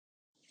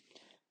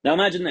Now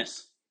imagine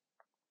this.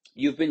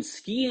 You've been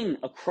skiing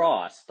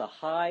across the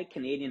high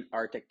Canadian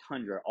Arctic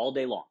tundra all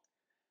day long,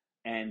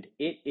 and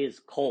it is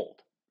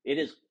cold. It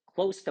is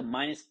close to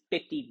minus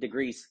 50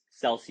 degrees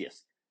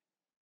Celsius.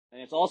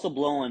 And it's also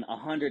blowing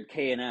 100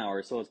 km an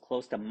hour, so it's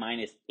close to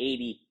minus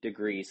 80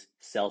 degrees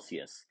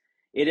Celsius.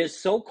 It is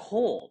so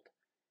cold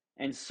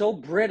and so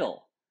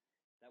brittle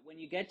that when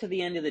you get to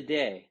the end of the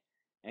day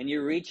and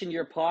you reach in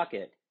your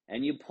pocket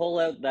and you pull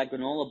out that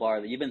granola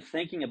bar that you've been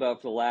thinking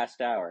about for the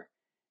last hour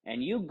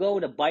and you go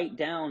to bite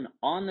down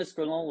on this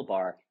granola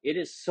bar, it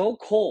is so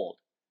cold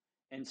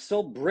and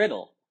so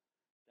brittle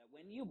that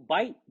when you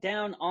bite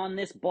down on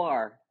this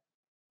bar,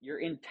 your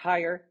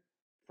entire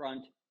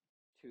front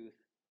tooth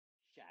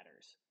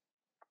shatters.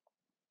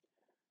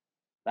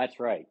 That's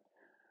right.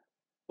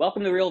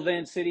 Welcome to Real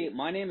Van City.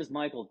 My name is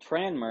Michael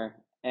Tranmer,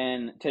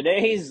 and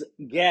today's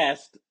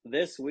guest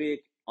this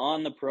week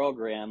on the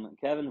program,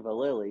 Kevin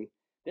Vallely,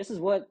 this is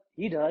what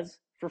he does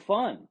for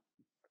fun.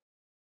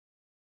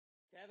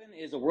 Kevin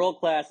is a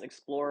world-class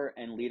explorer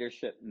and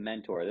leadership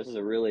mentor. This is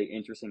a really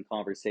interesting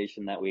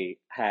conversation that we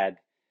had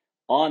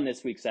on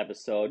this week's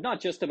episode, not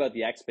just about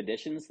the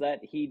expeditions that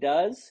he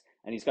does,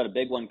 and he's got a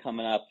big one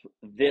coming up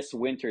this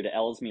winter to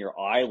Ellesmere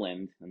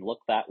Island, and look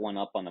that one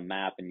up on the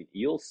map, and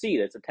you'll see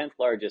that it's the 10th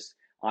largest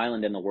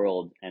island in the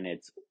world, and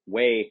it's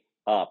way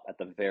up at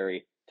the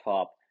very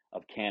top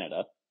of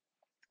Canada.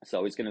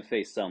 So he's going to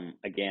face some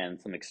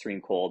extreme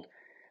cold.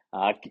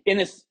 In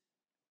this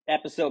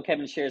episode,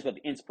 Kevin shares about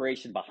the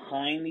inspiration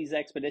behind these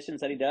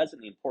expeditions that he does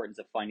and the importance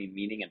of finding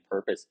meaning and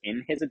purpose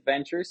in his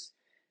adventures.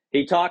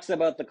 He talks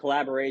about the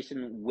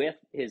collaboration with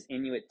his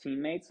Inuit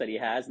teammates that he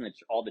has and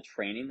all the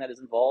training that is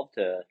involved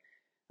to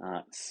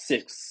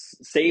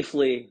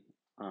safely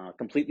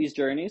complete these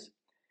journeys.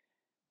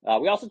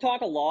 We also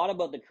talk a lot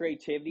about the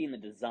creativity and the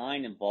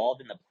design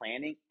involved in the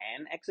planning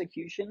and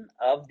execution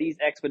of these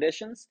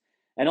expeditions,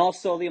 and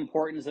also the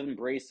importance of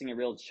embracing a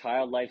real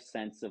childlike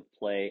sense of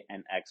play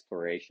and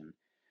exploration.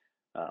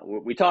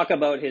 We talk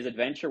about his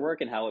adventure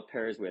work and how it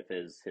pairs with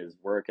his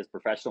work, his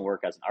professional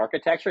work as an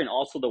architecture, and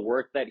also the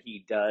work that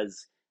he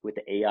does with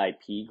the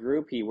AIP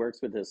group. He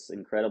works with this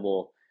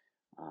incredible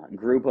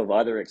group of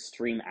other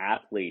extreme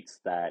athletes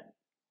that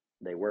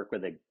they work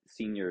with the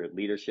senior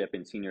leadership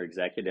and senior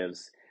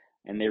executives,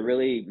 and they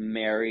really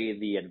marry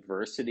the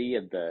adversity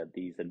of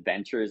these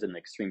adventures and the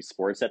extreme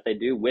sports that they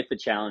do with the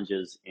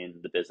challenges in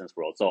the business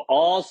world. So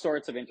all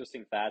sorts of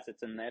interesting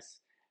facets in this.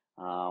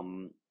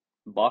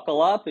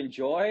 Buckle up,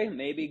 enjoy,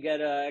 maybe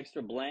get an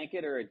extra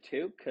blanket or a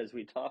toque because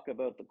we talk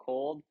about the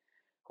cold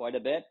quite a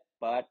bit,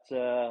 but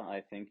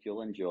I think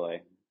you'll enjoy.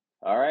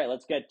 All right,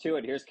 let's get to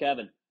it. Here's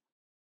Kevin.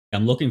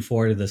 I'm looking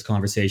forward to this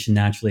conversation,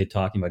 naturally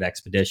talking about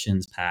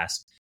expeditions,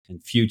 past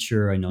and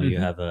future. I know you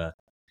have a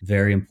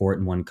very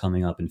important one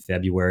coming up in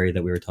February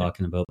that we were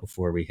talking about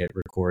before we hit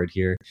record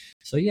here.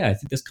 So yeah, I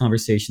think this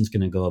conversation is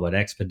going to go about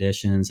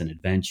expeditions and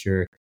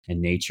adventure and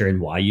nature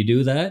and why you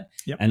do that.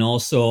 Yep. And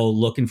also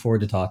looking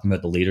forward to talking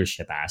about the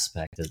leadership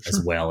aspect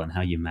as well, and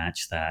how you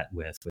match that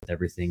with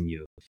everything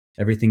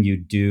you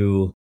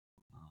do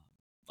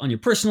on your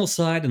personal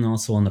side and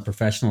also on the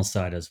professional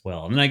side as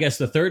well. And I guess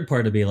the third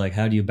part would be like,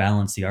 how do you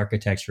balance the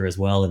architecture as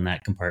well in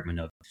that compartment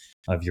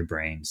of your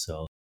brain?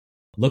 So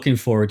looking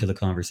forward to the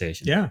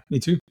conversation. Yeah, me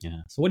too.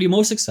 Yeah. So what are you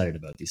most excited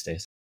about these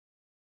days?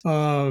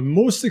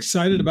 Most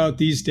excited about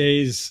these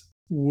days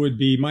would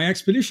be my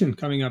expedition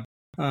coming up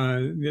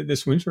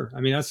this winter. I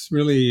mean, that's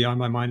really on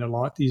my mind a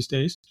lot these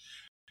days.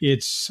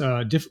 It's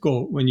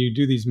difficult when you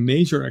do these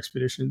major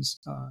expeditions.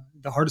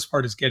 The hardest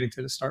part is getting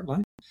to the start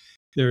line.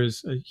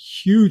 There's a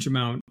huge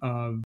amount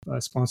of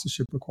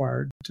sponsorship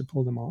required to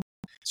pull them off.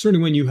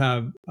 Certainly when you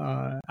have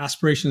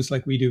aspirations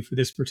like we do for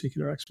this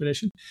particular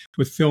expedition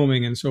with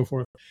filming and so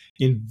forth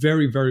in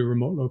very, very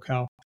remote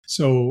locale.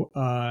 So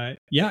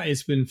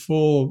it's been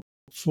full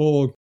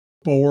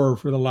bore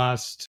for the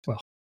last,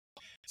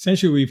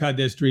 essentially we've had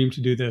this dream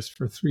to do this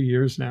for 3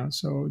 years now.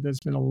 So there's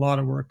been a lot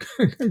of work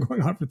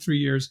going on for 3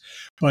 years.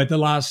 But the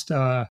last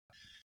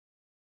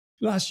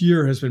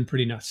year has been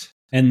pretty nuts.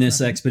 And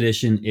this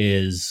expedition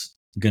is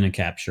going to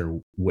capture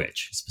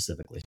which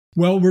specifically?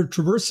 Well, we're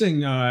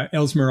traversing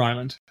Ellesmere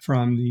Island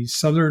from the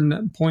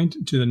southern point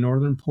to the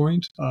northern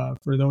point.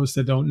 For those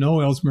that don't know,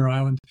 Ellesmere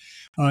Island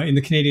in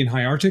the Canadian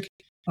High Arctic.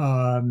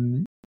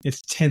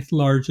 It's 10th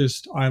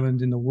largest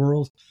island in the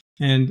world,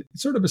 and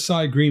it's sort of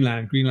beside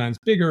Greenland. Greenland's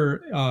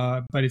bigger,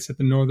 but it's at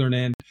the northern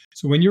end.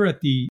 So when you're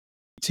at the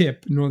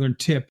northern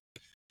tip,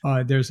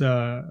 there's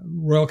a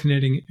Royal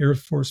Canadian Air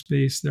Force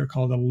base. They're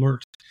called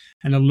Alert.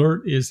 And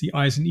Alert is the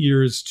eyes and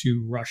ears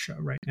to Russia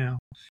right now.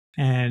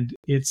 And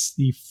it's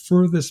the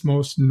furthest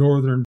most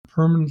northern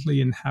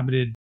permanently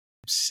inhabited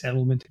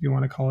settlement, if you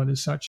want to call it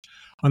as such,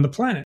 on the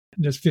planet.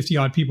 There's 50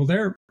 odd people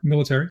there,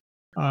 military,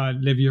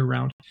 live year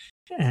round.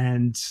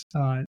 And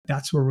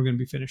that's where we're going to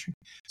be finishing.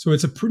 So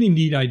it's a pretty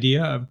neat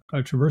idea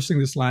of traversing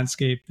this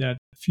landscape that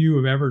few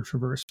have ever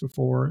traversed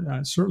before.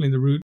 Certainly the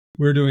route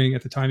we're doing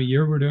at the time of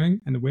year we're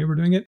doing and the way we're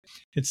doing it,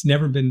 it's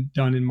never been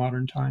done in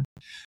modern time.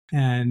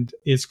 And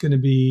it's going to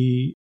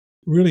be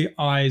really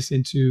eyes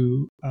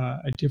into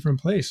a different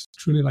place,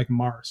 truly like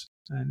Mars.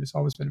 And it's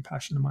always been a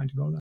passion of mine to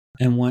go there.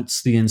 And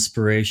what's the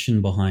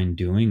inspiration behind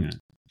doing it?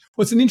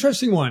 Well, it's an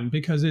interesting one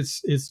because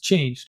it's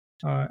changed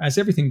as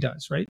everything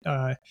does, right?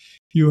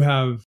 You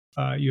have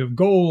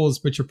goals,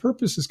 but your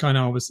purpose is kind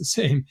of always the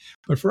same.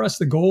 But for us,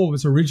 the goal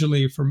was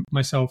originally for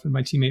myself and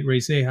my teammate Ray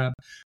Zahab,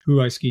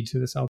 who I skied to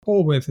the South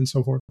Pole with and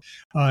so forth,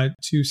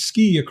 to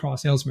ski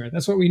across Ellesmere.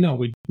 That's what we know.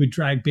 We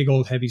drag big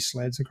old heavy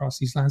sleds across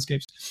these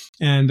landscapes,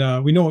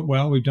 and we know it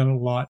well. We've done it a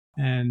lot,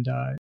 and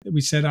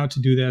we set out to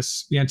do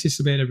this. We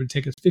anticipated it would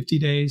take us 50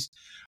 days.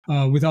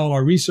 With all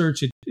our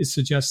research, it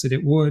suggested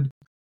it would.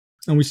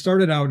 And we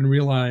started out and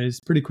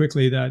realized pretty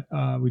quickly that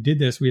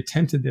we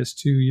attempted this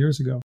 2 years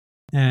ago.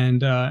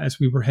 And as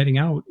we were heading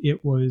out,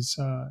 it was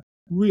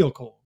real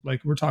cold.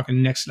 Like we're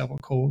talking next level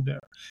cold there,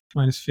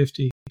 minus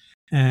 50.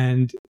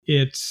 And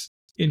it's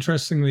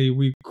interestingly,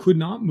 we could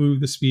not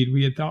move the speed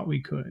we had thought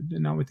we could.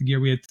 And not with the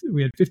gear. We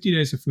had 50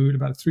 days of food,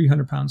 about a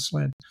 300-pound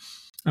sled.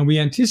 And we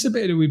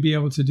anticipated we'd be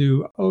able to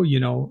do,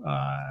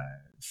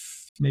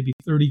 maybe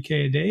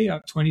 30K a day,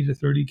 up 20 to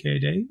 30K a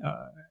day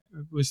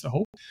was the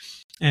hope.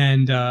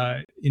 And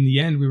in the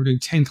end, we were doing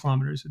 10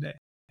 kilometers a day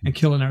and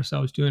killing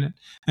ourselves doing it,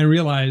 and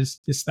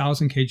realized this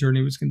 1,000K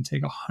journey was going to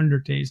take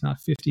 100 days,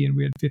 not 50. And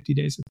we had 50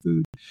 days of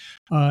food.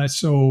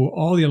 So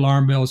all the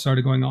alarm bells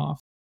started going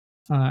off.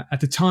 At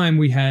the time,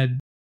 we had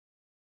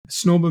a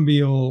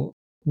snowmobile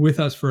with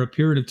us for a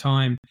period of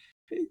time,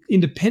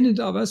 independent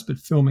of us, but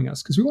filming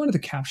us, because we wanted to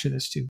capture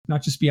this too,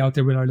 not just be out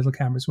there with our little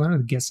cameras. We wanted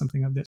to get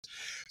something of this.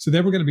 So they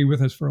were going to be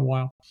with us for a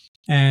while.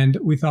 And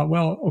we thought,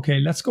 well,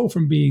 okay, let's go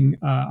from being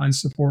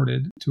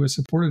unsupported to a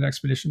supported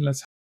expedition.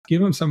 Let's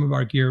give them some of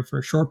our gear for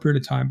a short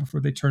period of time before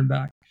they turn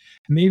back.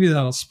 And maybe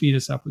that'll speed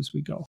us up as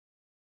we go.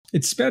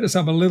 It sped us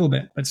up a little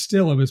bit, but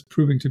still it was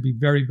proving to be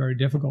very, very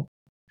difficult.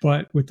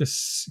 But with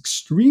this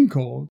extreme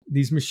cold,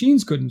 these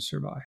machines couldn't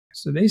survive.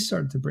 So they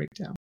started to break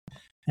down.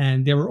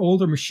 And they were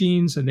older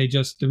machines, and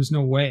there was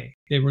no way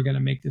they were going to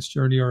make this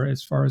journey, or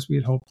as far as we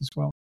had hoped as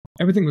well.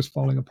 Everything was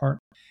falling apart.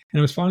 And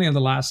it was finally on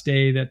the last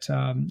day that,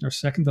 or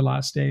second to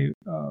last day,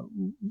 one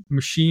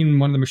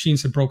of the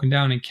machines had broken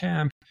down in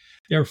camp.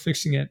 They were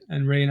fixing it.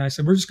 And Ray and I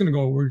said, we're just going to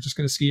go. We're just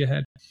going to ski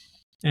ahead.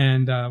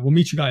 And we'll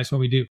meet you guys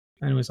when we do.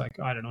 And it was like,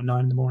 I don't know,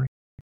 9 a.m.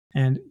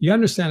 And you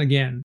understand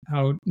again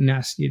how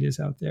nasty it is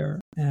out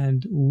there.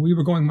 And we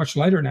were going much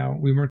lighter now.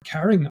 We weren't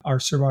carrying our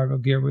survival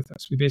gear with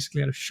us. We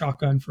basically had a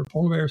shotgun for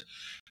polar bears,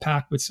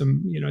 packed with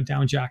some,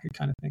 down jacket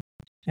kind of thing.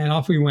 And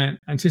off we went,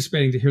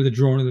 anticipating to hear the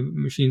drone of the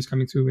machines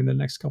coming through in the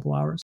next couple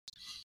hours.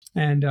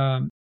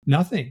 And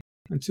nothing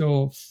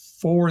until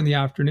 4 in the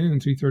afternoon,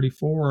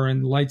 3:34,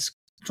 and lights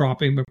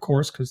dropping, of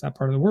course, because that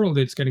part of the world,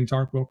 it's getting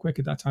dark real quick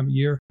at that time of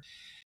year.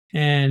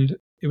 And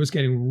it was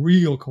getting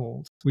real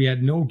cold. We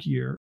had no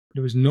gear.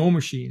 There was no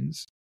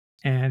machines.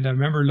 And I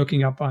remember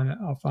looking up on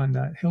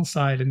that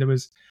hillside, and there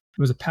was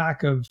a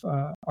pack of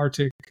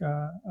Arctic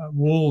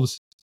wolves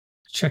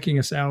checking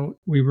us out.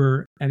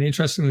 And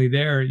interestingly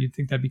there, you'd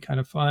think that'd be kind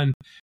of fun.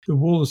 The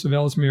wolves of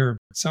Ellesmere,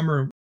 some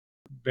are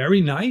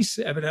very nice,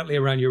 evidently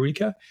around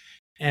Eureka.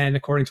 And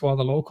according to all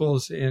the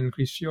locals in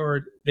Grise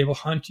Fjord, they will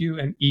hunt you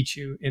and eat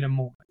you in a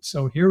moment.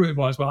 So here it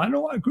was. Well, I don't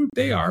know what group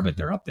they are, but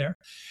they're up there.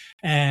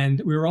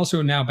 And we were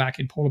also now back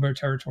in polar bear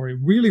territory,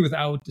 really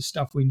without the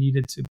stuff we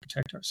needed to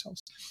protect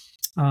ourselves.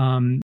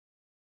 And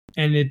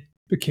it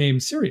became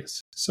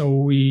serious. So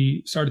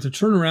we started to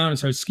turn around and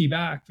started to ski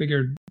back,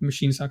 figured the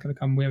machine's not going to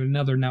come. We have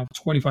another now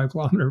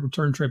 25-kilometer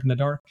return trip in the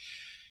dark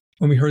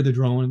when we heard the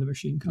drone and the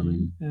machine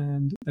coming.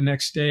 And the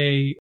next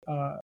day,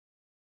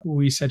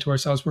 we said to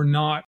ourselves, we're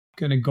not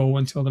going to go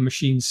until the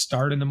machines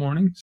start in the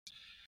mornings.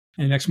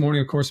 And the next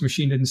morning, of course, the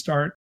machine didn't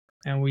start.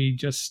 And we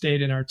just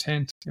stayed in our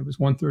tent. It was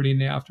 1:30 in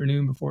the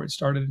afternoon before it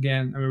started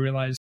again. And we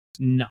realized,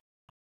 no,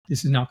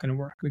 this is not going to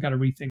work. We got to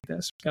rethink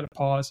this. We got to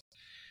pause.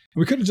 And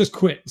we could have just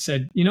quit and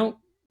said,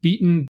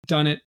 beaten,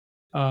 done it.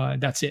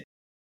 That's it.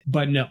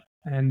 But no.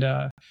 And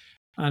on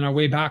our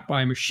way back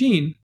by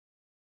machine,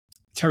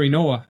 Terry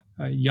Noah,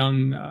 a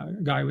young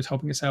guy, was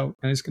helping us out,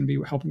 and is going to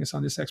be helping us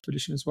on this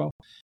expedition as well,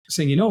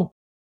 saying,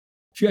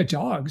 if you had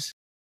dogs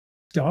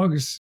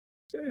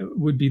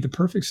would be the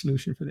perfect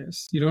solution for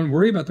this. You don't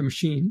worry about the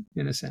machine,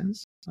 in a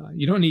sense.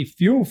 You don't need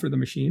fuel for the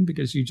machine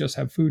because you just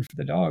have food for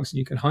the dogs, and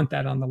you can hunt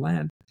that on the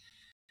land.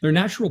 They're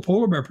natural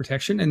polar bear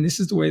protection, and this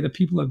is the way the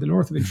people of the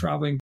North have been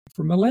traveling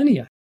for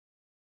millennia.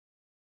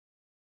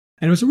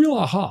 And it was a real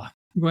aha,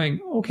 going,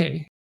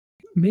 okay,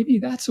 maybe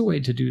that's a way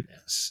to do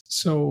this.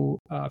 So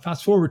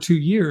fast forward 2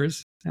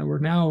 years, and we're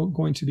now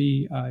going to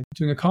be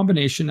doing a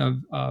combination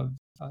of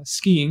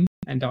skiing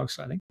and dog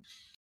sledding.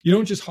 You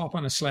don't just hop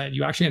on a sled.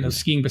 You actually end up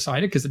skiing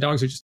beside it because the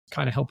dogs are just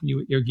kind of helping you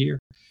with your gear.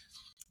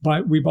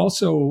 But we've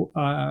also,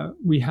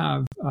 we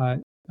have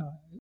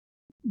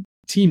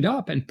teamed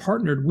up and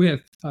partnered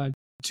with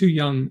 2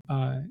 young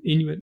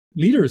Inuit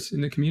leaders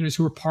in the communities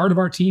who are part of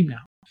our team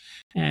now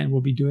and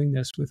will be doing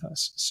this with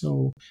us.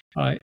 So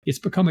it's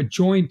become a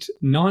joint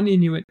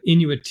non-Inuit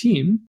Inuit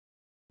team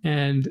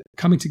and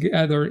coming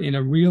together in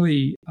a real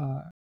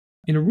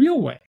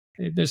way.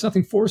 There's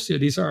nothing forced here.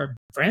 These are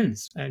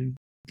friends, and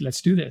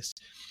let's do this.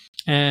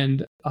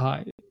 And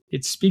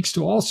it speaks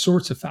to all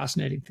sorts of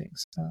fascinating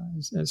things.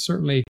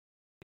 Certainly,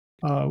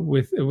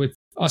 with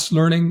us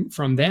learning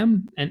from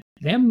them and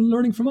them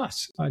learning from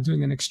us,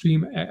 doing an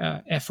extreme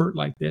effort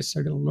like this,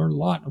 they're going to learn a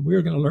lot, and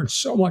we're going to learn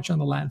so much on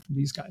the land from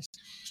these guys.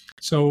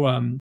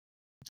 So,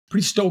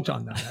 pretty stoked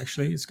on that.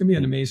 Actually, it's going to be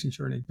an amazing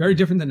journey. Very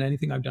different than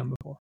anything I've done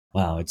before.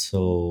 Wow, it's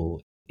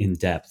so in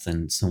depth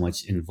and so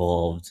much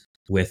involved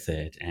with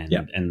it. And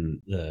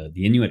the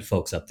Inuit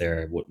folks up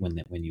there,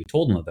 when you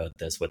told them about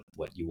this, what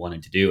you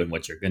wanted to do and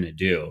what you're going to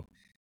do,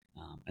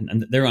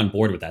 and they're on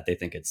board with that. They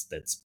think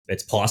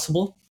it's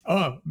possible.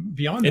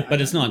 Beyond that,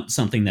 but it's not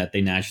something that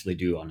they naturally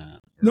do on a.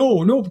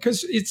 No,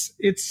 because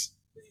it's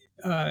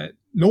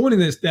no one in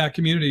that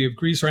community of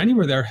Greece or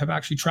anywhere there have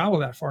actually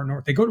traveled that far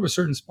north. They go to a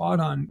certain spot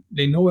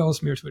they know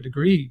Ellesmere to a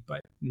degree,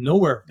 but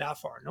nowhere that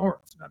far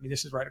north. I mean,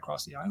 this is right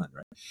across the island,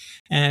 right?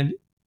 And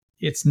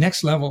it's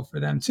next level for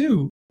them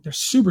too. They're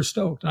super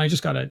stoked. And I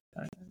just got a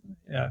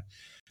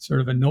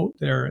sort of a note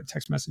there, a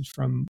text message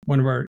from one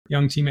of our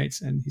young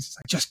teammates, and he says,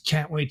 "I just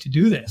can't wait to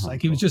do this."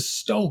 Like, he was just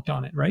stoked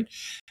on it, right?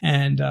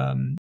 And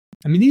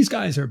I mean, these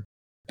guys are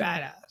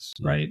badass,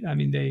 right? I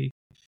mean,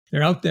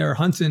 they're out there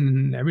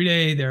hunting every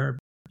day. They're,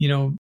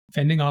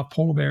 fending off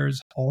polar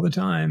bears all the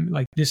time.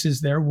 Like, this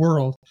is their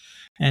world,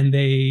 and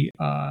they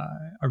are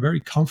very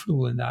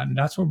comfortable in that. And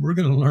that's what we're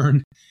going to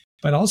learn.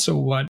 But also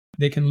what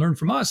they can learn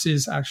from us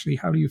is actually,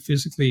 how do you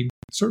physically,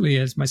 certainly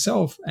as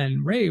myself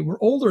and Ray, we're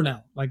older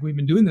now, like we've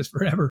been doing this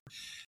forever.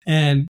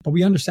 But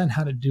we understand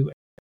how to do it.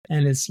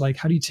 And it's like,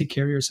 how do you take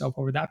care of yourself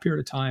over that period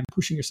of time,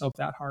 pushing yourself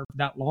that hard,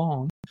 that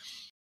long,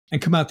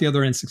 and come out the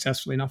other end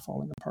successfully, not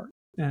falling apart?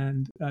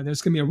 And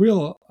there's going to be a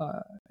real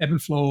ebb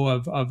and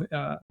flow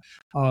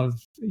of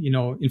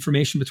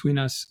information between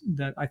us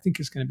that I think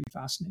is going to be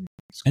fascinating.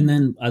 And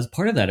then, as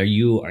part of that, are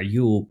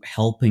you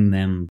helping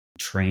them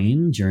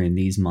train during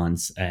these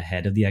months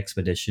ahead of the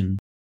expedition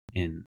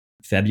in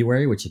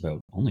February, which is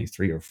about only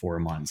 3 or 4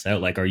 months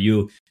out? Like,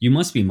 you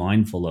must be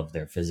mindful of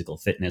their physical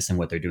fitness and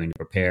what they're doing to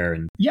prepare.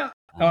 And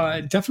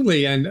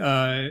definitely. And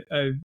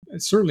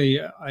certainly,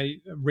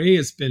 Ray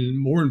has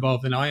been more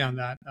involved than I on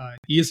that.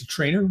 He is a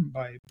trainer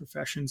by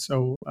profession,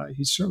 so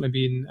he's certainly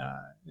been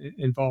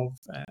involved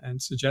and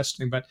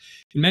suggesting. But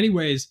in many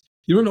ways,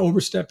 you don't want to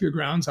overstep your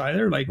grounds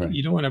either. Like, right.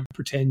 You don't want to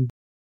pretend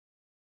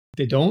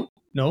they don't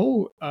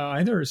know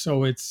either.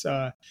 So it's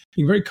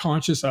being very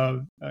conscious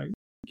of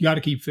you got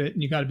to keep fit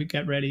and you got to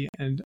get ready.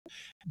 And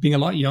being a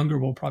lot younger,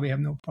 we'll probably have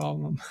no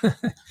problem.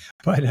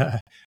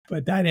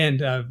 but that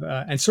end of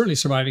and certainly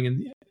surviving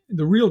in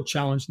the real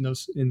challenge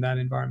in that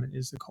environment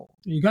is the cold.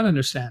 You got to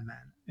understand,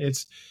 man.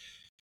 It's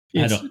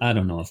I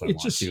don't know if I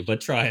want to,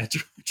 but try it.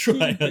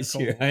 Try us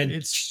here.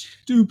 It's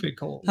stupid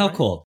cold. How right?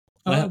 cold?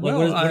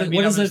 What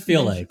does it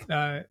feel like?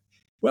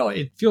 Well,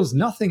 it feels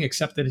nothing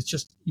except that it's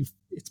just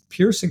it's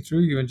piercing through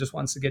you and just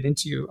wants to get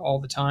into you all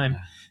the time.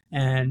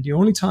 And the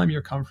only time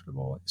you're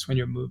comfortable is when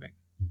you're moving.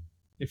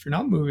 If you're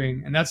not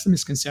moving, and that's the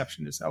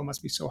misconception, is, oh, it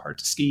must be so hard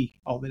to ski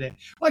all the day.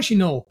 Well, actually,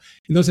 no.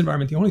 In those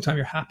environments, the only time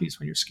you're happy is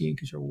when you're skiing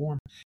because you're warm.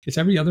 It's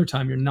every other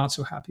time you're not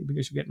so happy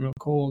because you're getting real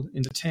cold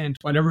in the tent,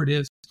 whatever it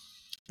is.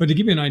 But to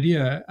give you an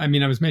idea, I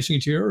mean, I was mentioning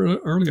to you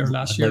earlier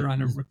last year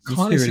on a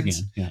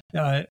reconnaissance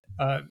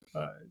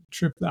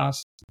trip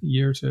last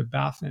year to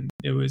Baffin.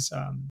 It was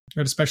we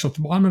had a special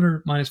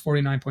thermometer, minus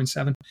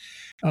 49.7.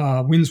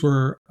 Winds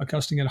were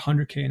gusting at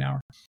 100 an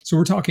hour. So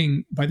we're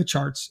talking, by the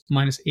charts,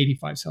 minus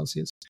 85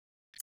 Celsius.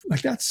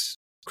 Like, that's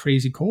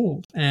crazy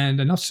cold. And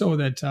enough so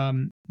that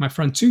my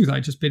front tooth, I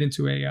just bit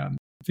into a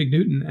fig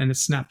Newton and it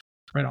snapped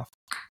right off.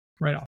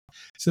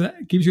 So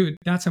that gives you,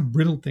 that's how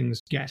brittle things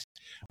get.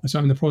 So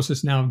I'm in the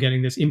process now of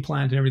getting this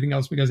implant and everything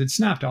else because it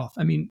snapped off.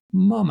 I mean,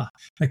 mama,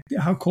 like,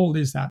 how cold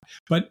is that?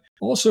 But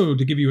also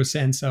to give you a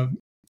sense of,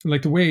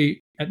 like, the way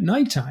at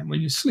nighttime when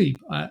you sleep,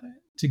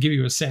 to give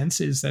you a sense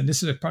is that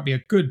this is probably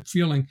a good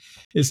feeling,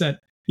 is that,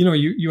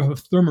 you have a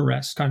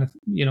thermarest kind of,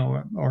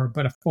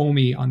 but a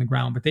foamy on the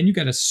ground, but then you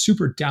get a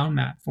super down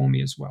mat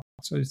foamy as well.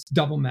 So it's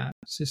double mat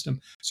system.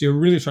 So you're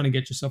really trying to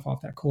get yourself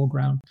off that cold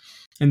ground.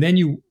 And then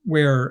you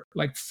wear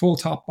like full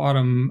top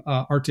bottom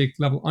Arctic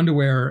level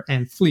underwear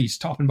and fleece,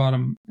 top and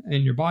bottom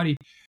in your body,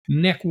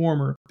 neck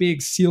warmer,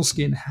 big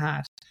sealskin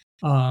hat,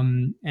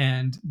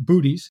 and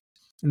booties.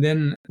 And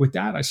then with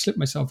that, I slip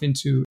myself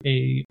into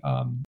a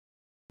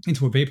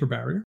vapor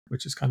barrier,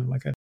 which is kind of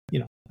like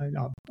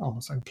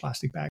almost like a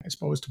plastic bag, I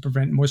suppose, to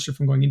prevent moisture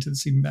from going into the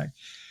sleeping bag.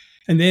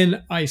 And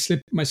then I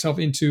slip myself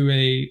into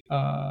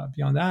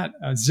beyond that,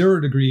 a 0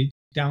 degree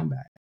down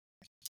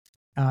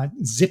bag,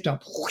 zipped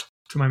up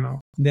to my mouth.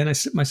 And then I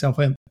slip myself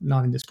in,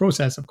 not in this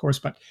process, of course,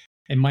 but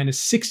a minus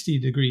 60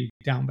 degree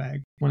down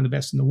bag, one of the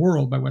best in the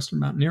world by Western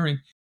Mountaineering.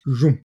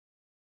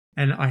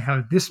 And I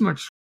have this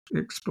much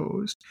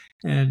exposed,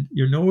 and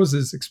your nose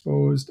is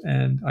exposed.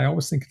 And I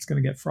always think it's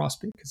going to get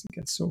frostbite because it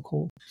gets so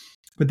cold.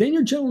 But then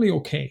you're generally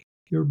okay.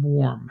 You're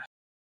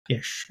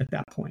warm-ish at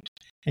that point,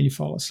 and you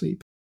fall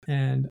asleep.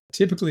 And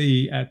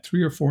typically at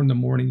 3 or 4 in the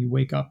morning, you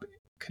wake up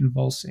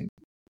convulsing.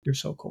 You're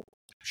so cold,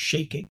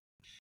 shaking.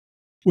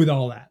 with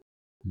all that.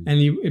 Hmm.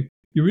 And you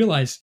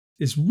realize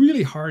it's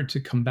really hard to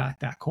combat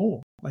that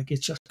cold. Like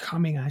it's just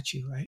coming at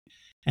you, right?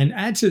 And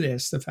add to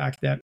this the fact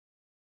that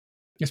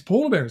there's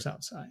polar bears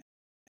outside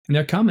and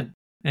they're coming.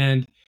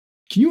 And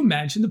can you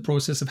imagine the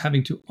process of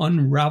having to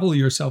unravel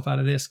yourself out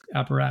of this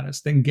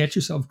apparatus, then get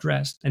yourself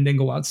dressed, and then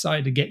go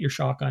outside to get your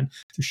shotgun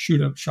to shoot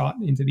a shot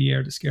into the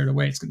air to scare it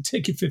away? It's going to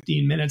take you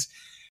 15 minutes.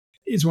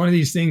 It's one of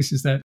these things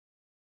is that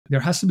there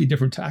has to be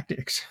different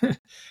tactics.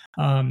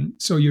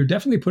 So you're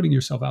definitely putting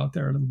yourself out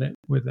there a little bit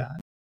with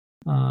that.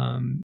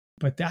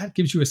 But that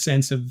gives you a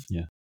sense of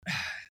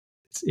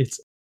it's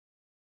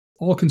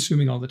all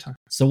consuming all the time.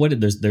 So what?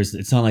 There's.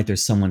 It's not like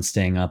there's someone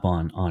staying up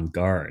on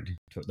guard.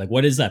 Like,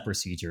 what is that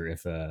procedure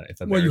if a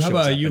bear You have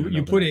shows up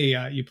you put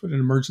an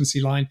emergency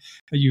line.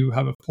 You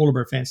have a polar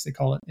bear fence, they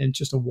call it, and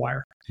just a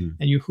wire,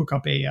 and you hook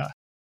up a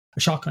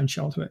shotgun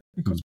shell to it.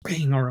 It goes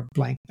bang, or a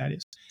blank, that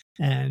is.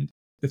 And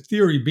the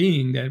theory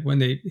being that when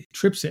they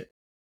trips it,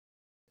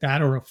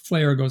 that or a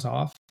flare goes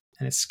off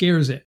and it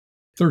scares it.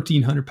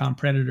 1,300-pound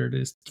predator that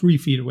is 3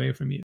 feet away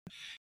from you.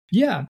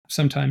 Yeah,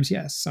 sometimes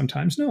yes,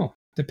 sometimes no.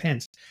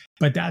 Depends.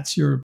 But that's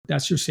your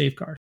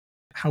safeguard.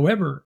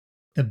 However,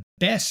 the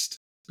best,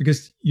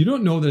 because you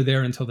don't know they're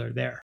there until they're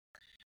there.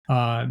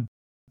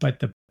 But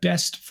the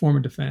best form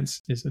of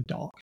defense is a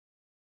dog.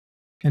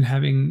 And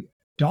having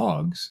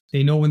dogs,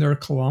 they know when they're a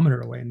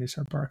kilometer away and they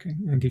start barking,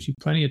 and it gives you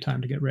plenty of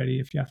time to get ready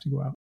if you have to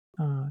go out.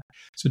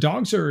 So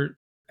dogs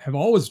have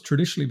always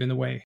traditionally been the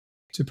way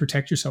to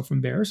protect yourself from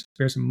bears.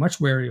 Bears are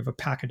much wary of a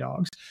pack of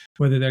dogs,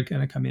 whether they're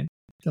going to come in.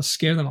 They'll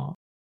scare them off.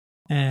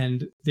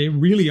 And they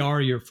really are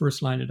your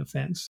first line of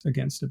defense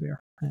against a bear.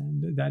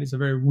 And that is a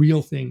very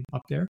real thing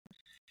up there.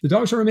 The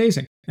dogs are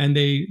amazing and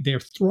they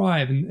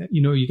thrive. And,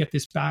 you get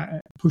this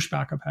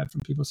pushback I've had from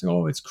people say,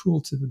 oh, it's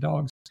cruel to the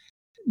dogs.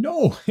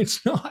 No,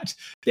 it's not.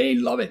 They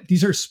love it.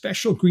 These are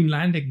special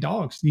Greenlandic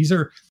dogs. These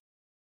are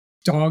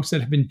dogs that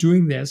have been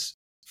doing this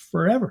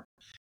forever.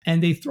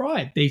 And they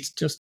thrive. They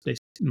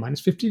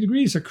minus 50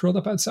 degrees, are curled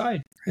up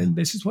outside. And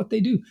this is what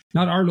they do.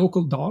 Not our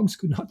local dogs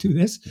could not do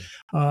this.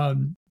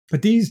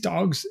 But these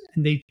dogs,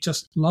 and they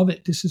just love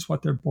it. This is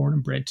what they're born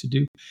and bred to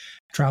do,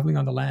 traveling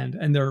on the land.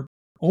 And their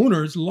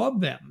owners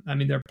love them. I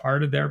mean, they're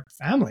part of their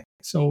family.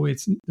 So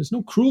there's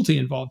no cruelty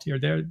involved here.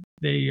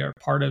 They are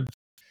part of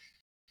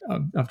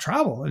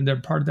travel, and they're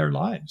part of their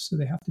lives. So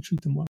they have to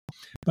treat them well.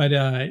 But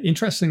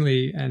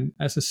interestingly, and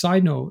as a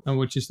side note,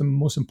 which is the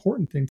most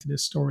important thing to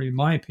this story, in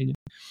my opinion,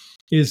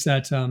 is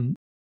that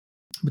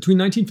between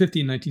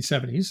 1950 and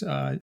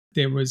 1970s,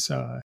 there was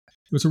a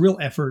real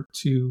effort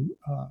to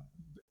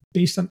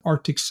based on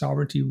Arctic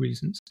sovereignty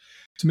reasons,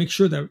 to make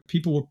sure that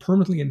people were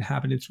permanently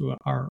inhabited through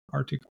our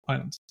Arctic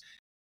islands.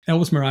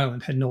 Ellesmere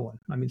Island had no one.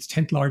 I mean, it's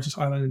 10th largest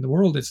island in the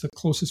world. It's the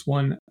closest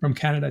one from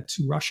Canada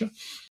to Russia.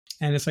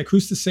 And it's like,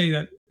 who's to say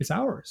that it's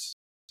ours?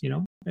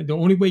 And the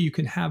only way you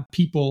can have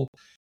people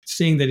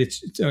saying that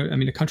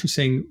a country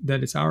saying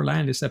that it's our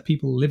land is that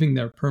people living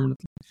there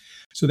permanently.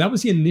 So that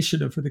was the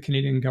initiative for the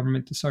Canadian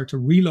government to start to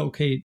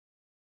relocate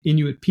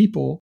Inuit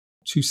people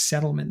to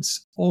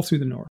settlements all through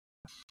the north.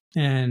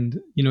 And,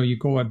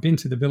 I've been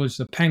to the villages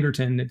of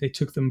Pangerton. They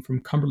took them from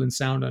Cumberland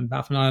Sound on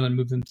Baffin Island,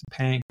 moved them to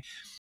Pang.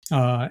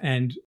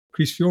 And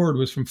Grise Fjord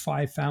was from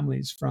 5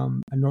 families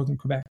from northern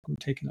Quebec who were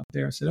taken up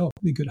there. I said, oh,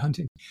 really good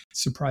hunting.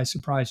 Surprise,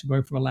 surprise. You're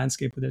going from a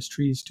landscape where there's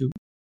trees to,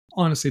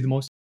 honestly, the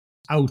most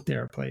out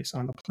there place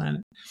on the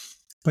planet.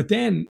 But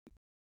then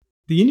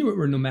the Inuit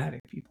were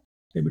nomadic people.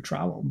 They would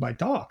travel by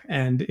dog.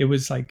 And it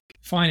was like,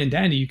 fine and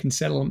dandy, you can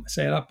set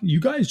it up. You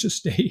guys just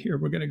stay here.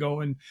 We're going to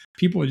go, and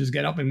people will just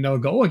get up and they'll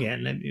go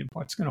again. And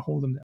what's going to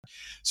hold them there?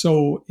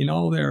 So in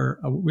all their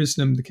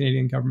wisdom, the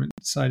Canadian government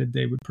decided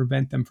they would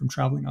prevent them from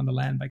traveling on the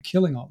land by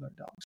killing all their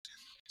dogs.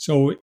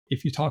 So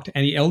if you talk to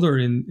any elder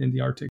in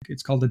the Arctic,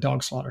 it's called the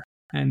dog slaughter.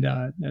 And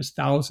there's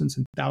thousands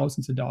and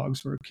thousands of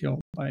dogs were killed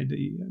by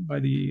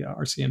the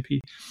RCMP.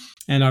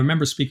 And I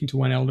remember speaking to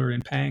one elder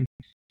in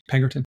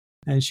Pangerton,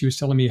 and she was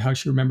telling me how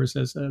she remembers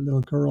as a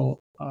little girl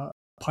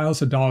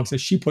piles of dogs that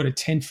she put at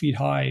 10 feet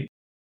high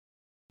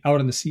out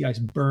on the sea ice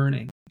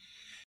burning.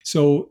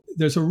 So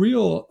there's a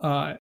real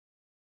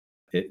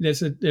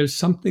there's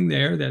something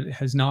there that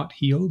has not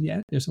healed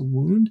yet. There's a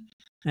wound,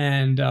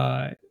 and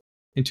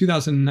in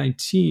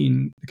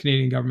 2019, the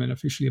Canadian government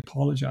officially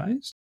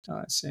apologized,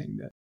 saying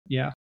that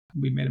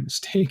we made a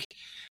mistake,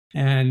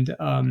 and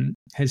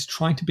has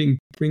tried to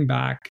bring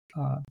back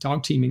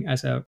dog teaming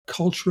as a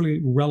culturally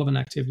relevant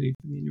activity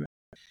for the Inuit.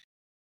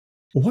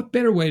 Well, what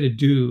better way to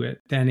do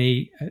it than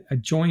a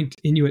joint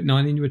Inuit,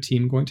 non-Inuit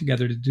team going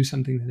together to do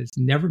something that has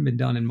never been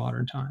done in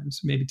modern times?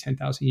 Maybe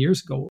 10,000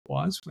 years ago it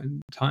was,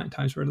 when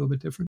times were a little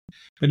bit different.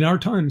 But in our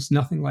times,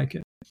 nothing like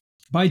it.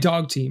 By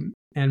dog team,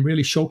 and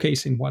really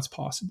showcasing what's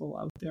possible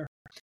out there.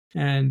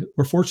 And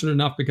we're fortunate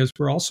enough because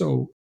we're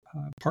also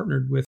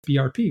partnered with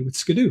BRP, with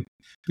Skidoo,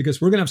 because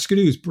we're going to have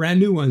Skidoos, brand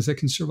new ones that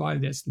can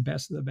survive this, the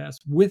best of the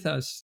best, with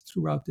us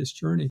throughout this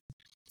journey,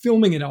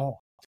 filming it all.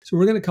 So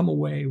we're going to come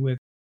away with,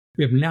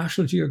 we have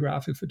National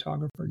Geographic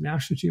photographer,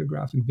 National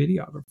Geographic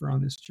videographer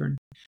on this journey,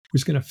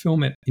 who's going to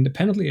film it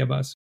independently of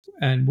us,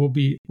 and we'll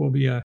be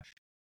a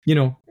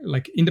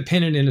like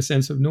independent in a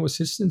sense of no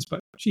assistance, but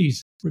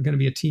geez, we're going to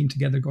be a team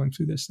together going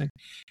through this thing,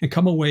 and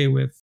come away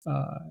with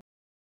a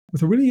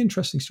really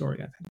interesting story,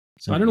 I think.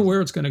 So I don't know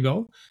where it's going to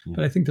go,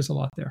 but I think there's a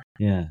lot there.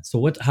 Yeah.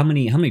 So how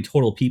many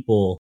total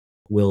people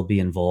will be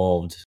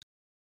involved?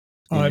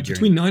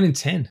 Between 9 and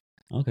 10.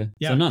 Okay.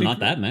 Yeah. So not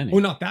that many. Oh,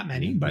 not that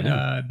many, but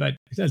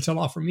that's a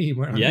lot for me.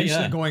 When I'm used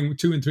to going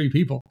 2 and 3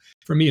 people.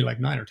 For me, like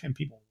 9 or 10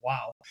 people.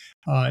 Wow.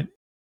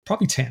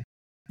 Probably 10.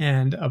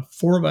 And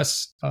 4 of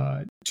us,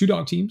 2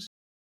 dog teams,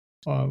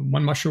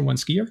 1 musher, 1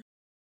 skier.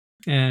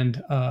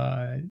 And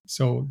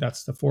so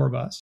that's the 4 of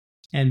us.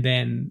 And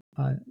then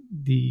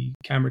the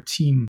camera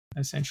team,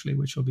 essentially,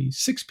 which will be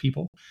 6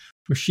 people.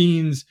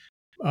 Machines,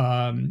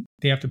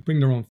 they have to bring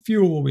their own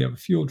fuel. We have a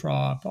fuel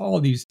drop, all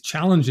these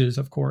challenges,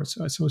 of course,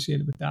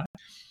 associated with that.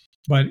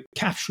 But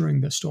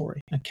capturing the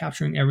story and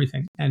capturing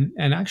everything and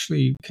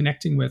actually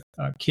connecting with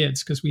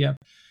kids, because we have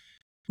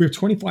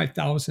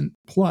 25,000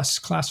 plus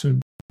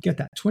classroom. Get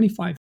that,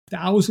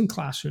 25,000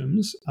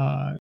 classrooms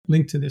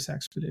linked to this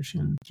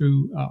expedition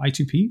through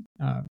I2P,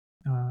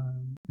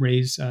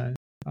 Ray's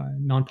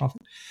nonprofit,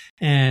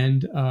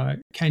 and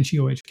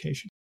Kangeo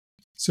Education.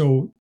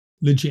 So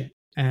legit.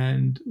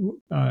 And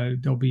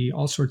there'll be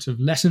all sorts of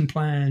lesson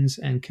plans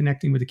and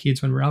connecting with the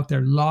kids when we're out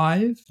there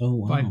live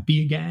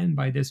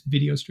by this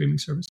video streaming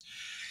service,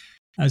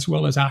 as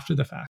well as after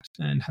the fact,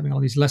 and having all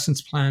these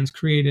lessons plans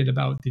created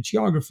about the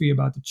geography,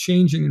 about the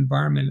changing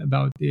environment,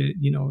 about the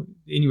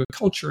Inuit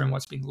culture and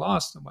what's being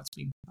lost and what's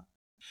being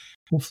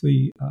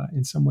hopefully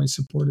in some ways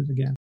supported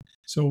again.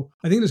 So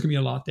I think there's going to be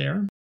a lot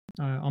there,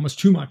 almost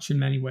too much in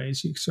many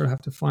ways. You sort of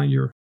have to find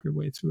your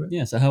way through it.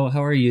 Yeah. So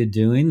how are you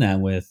doing that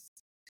with?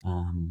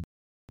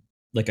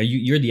 Like,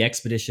 you're the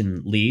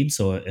expedition lead,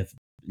 so if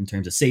in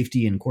terms of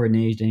safety and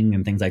coordinating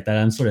and things like that,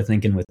 I'm sort of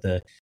thinking with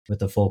the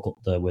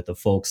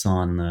folks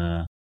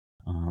on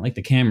like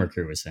the camera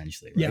crew,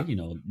 essentially, right?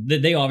 Yeah.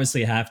 They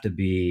obviously have to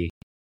be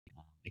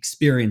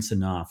experienced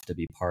enough to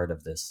be part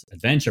of this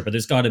adventure, but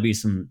there's got to be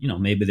some,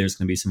 maybe there's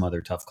going to be some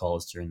other tough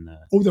calls during the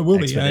there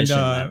will expedition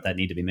be, and, that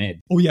need to be made.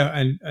 Oh yeah,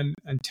 and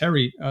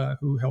Terry,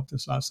 who helped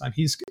us last time,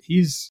 he's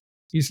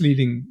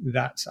leading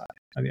that side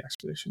of the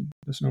expedition,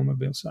 the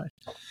snowmobile side,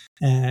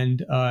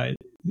 and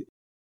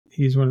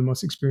he's one of the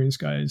most experienced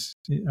guys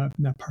in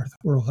that part of the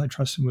world. I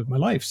trust him with my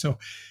life, so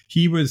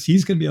he's going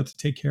to be able to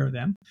take care of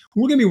them.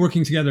 We're going to be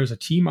working together as a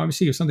team.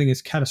 Obviously, if something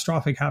is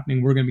catastrophic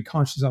happening, we're going to be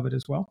conscious of it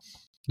as well.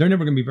 They're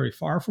never going to be very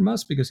far from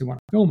us because they want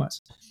to film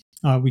us.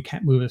 We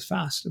can't move as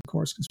fast, of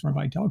course, because we're a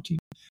big dog team,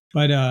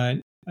 but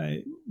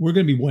we're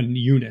going to be one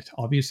unit,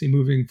 obviously,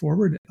 moving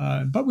forward.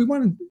 But we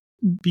want to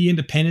be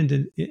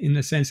independent in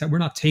the sense that we're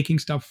not taking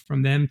stuff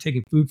from them,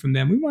 taking food from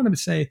them. We want to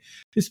say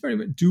it's very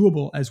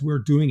doable as we're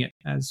doing it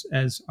as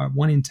our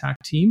one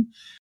intact team.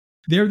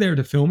 They're there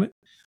to film it.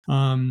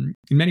 In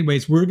many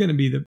ways, we're going to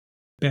be the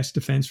best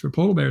defense for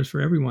polar bears for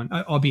everyone,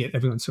 albeit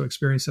everyone's so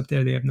experienced up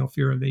there. They have no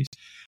fear of these.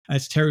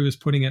 As Terry was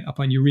putting it up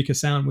on Eureka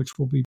Sound, which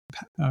we'll be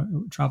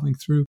traveling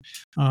through,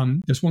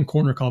 there's one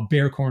corner called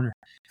Bear Corner.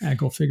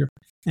 Go figure.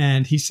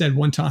 And he said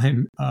one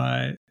time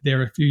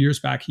there a few years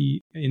back,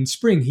 in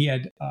spring he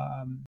had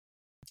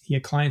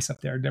clients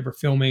up there. They were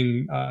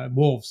filming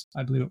wolves,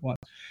 I believe it was.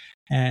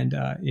 And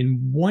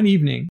in one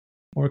evening,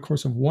 over the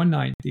course of one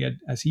night, they had,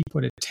 as he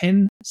put it,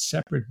 10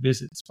 separate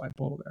visits by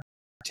polar bear.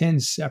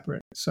 10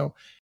 separate. So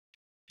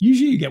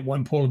usually you get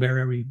one polar bear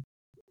every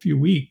few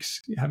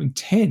weeks. Having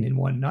 10 in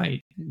one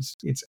night,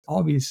 it's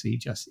obviously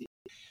just,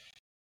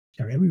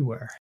 they're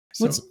everywhere.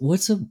 So,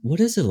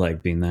 what is it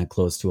like being that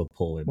close to a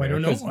polar bear? I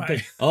don't know.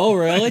 Oh,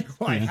 really?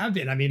 I have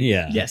been. I mean,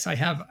 yes, I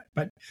have,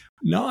 but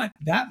not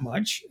that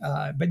much.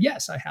 But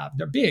yes, I have.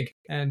 They're big,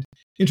 and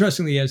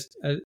interestingly,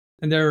 and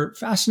they're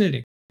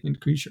fascinating in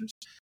creatures.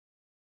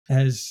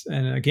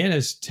 And again,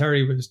 as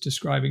Terry was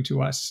describing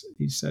to us,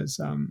 he says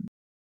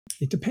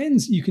it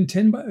depends. You can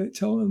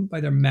tell them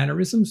by their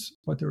mannerisms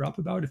what they're up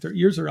about. If their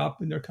ears are up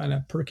and they're kind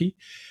of perky,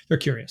 they're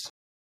curious.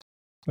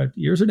 But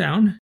ears are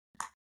down,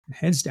 and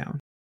heads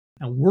down.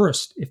 And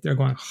worst, if they're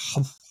going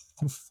huff,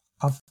 huff,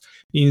 huff,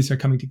 means they're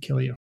coming to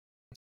kill you.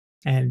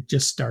 And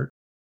just start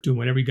doing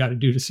whatever you got to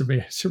do to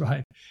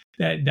survive.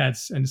 And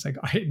it's like,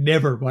 I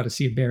never want to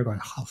see a bear going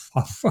huff,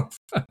 huff, huff.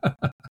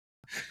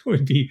 It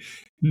would be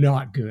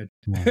not good.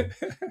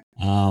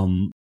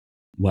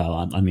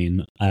 Well, I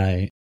mean,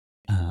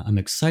 I'm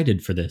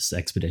excited for this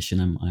expedition.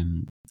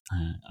 I'm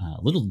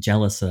a little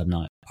jealous that I'm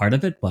not part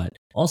of it, but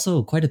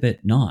also quite a bit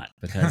not,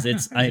 because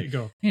it's I've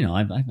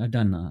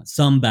done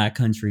some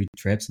backcountry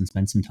trips and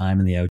spent some time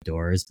in the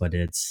outdoors, but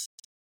it's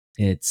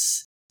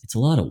a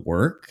lot of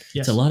work.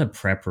 Yes. It's a lot of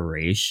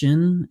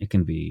preparation. It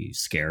can be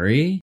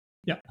scary.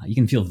 Yeah, you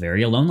can feel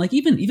very alone. Like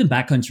even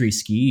backcountry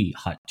ski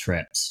hut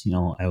trips,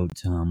 out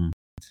in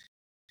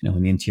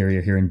the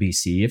interior here in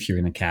BC, if you're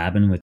in a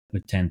cabin with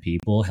 10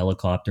 people,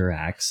 helicopter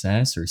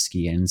access or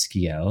ski in,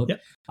 ski out.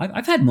 Yep.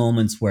 I've had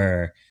moments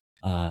where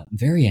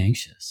very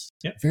anxious,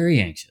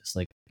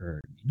 like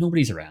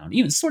nobody's around.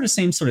 Even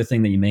same sort of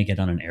thing that you may get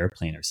on an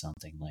airplane or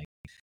something. Like,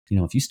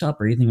 if you stop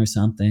breathing or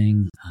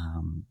something,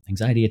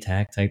 anxiety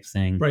attack type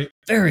thing. Right.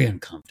 Very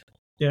uncomfortable.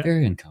 Yeah.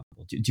 Very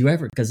uncomfortable. Do you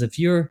ever? Because if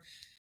you're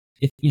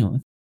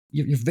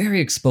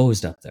very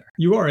exposed up there.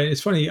 You are.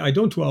 It's funny. I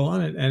don't dwell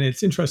on it, and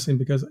it's interesting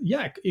because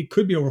it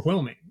could be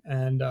overwhelming,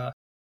 and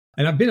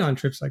I've been on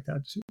trips like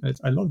that.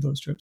 I love those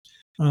trips.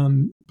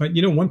 But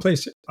one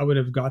place I would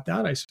have got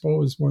that, I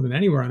suppose, more than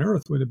anywhere on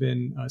Earth would have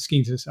been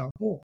skiing to the South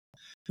Pole.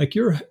 Like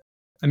I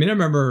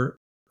remember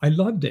I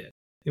loved it.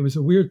 It was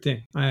a weird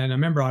thing, and I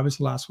remember I was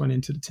the last one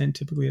into the tent.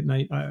 Typically at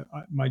night,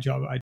 my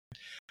job, I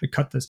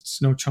cut the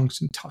snow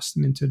chunks and toss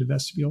them into the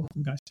vestibule,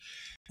 guys,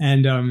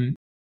 and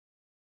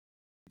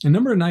a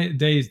number of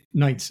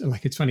nights,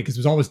 like it's funny because it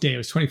was always day. It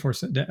was 24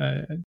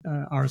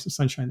 hours of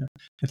sunshine there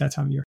at that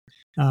time of year.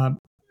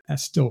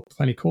 That's still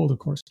plenty cold, of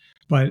course,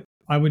 but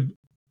I would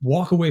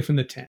walk away from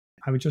the tent.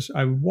 I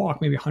would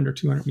walk maybe 100,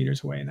 200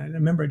 meters away. And I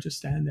remember I'd just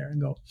stand there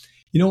and go,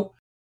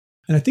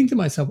 and I think to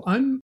myself,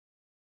 I'm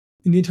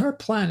in the entire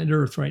planet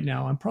Earth right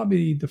now. I'm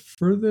probably the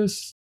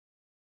furthest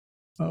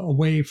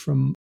away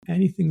from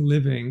anything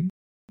living,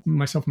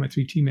 myself and my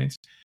 3 teammates,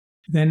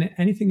 than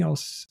anything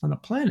else on the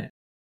planet.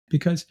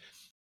 Because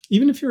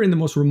even if you're in the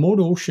most remote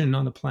ocean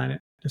on the planet,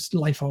 there's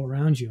life all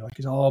around you, like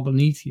it's all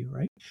beneath you,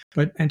 right?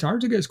 But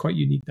Antarctica is quite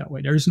unique that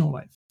way. There is no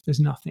life. There's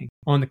nothing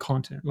on the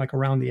continent, like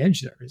around the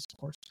edge there is, of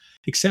course,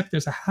 except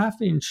there's a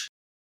half-inch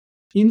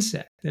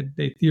insect that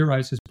they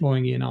theorize is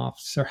blowing in off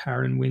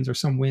Saharan winds or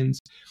some winds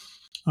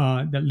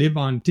that live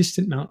on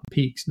distant mountain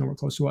peaks, nowhere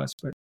close to us,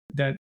 but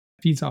that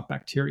feeds off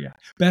bacteria.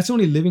 But that's the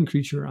only living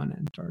creature on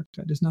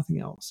Antarctica. There's nothing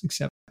else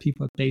except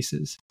people at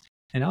bases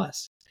and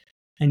us.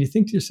 And you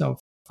think to yourself,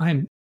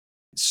 I'm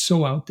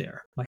so out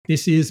there. Like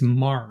this is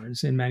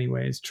Mars in many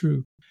ways,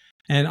 true.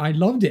 And I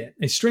loved it.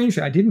 It's strange.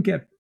 I didn't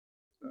get,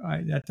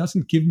 that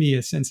doesn't give me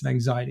a sense of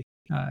anxiety.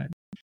 I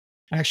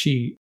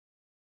actually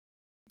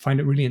find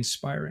it really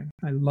inspiring.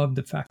 I love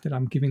the fact that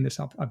I've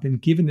been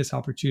given this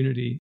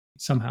opportunity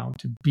somehow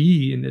to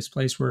be in this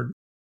place where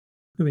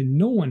really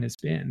no one has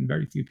been.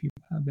 Very few people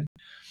have been.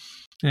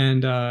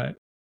 And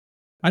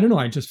I don't know.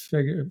 I just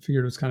figured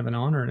it was kind of an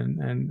honor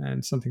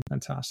and something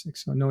fantastic.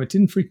 So no, it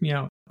didn't freak me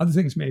out. Other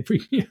things may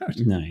freak me out.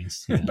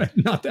 Nice, yeah. But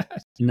not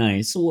that.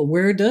 Nice. So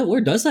where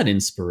does that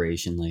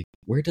inspiration,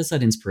 where does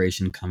that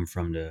inspiration come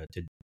from to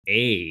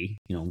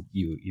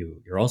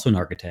you're also an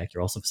architect,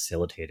 you're also a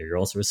facilitator, you're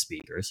also a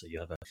speaker, so you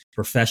have a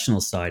professional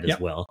side as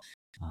well.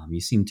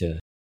 You seem to,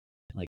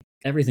 like,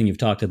 everything you've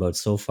talked about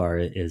so far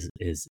is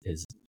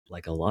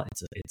like a lot.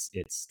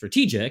 It's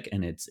strategic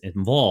and it's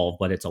involved,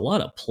 but it's a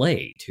lot of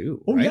play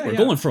too, right? Yeah, We're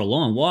going for a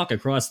long walk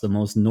across the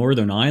most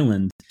northern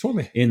island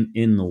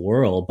in the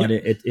world, but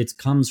it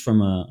comes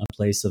from a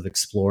place of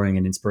exploring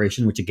and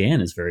inspiration, which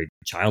again is very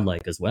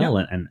childlike as well,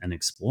 and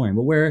exploring.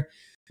 But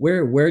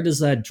where does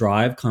that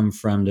drive come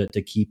from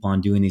to keep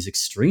on doing these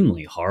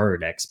extremely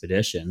hard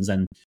expeditions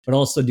but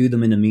also do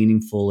them in a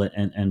meaningful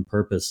and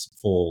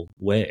purposeful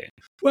way?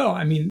 Well,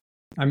 I mean,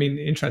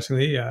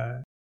 interestingly,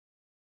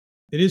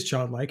 it is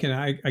childlike, and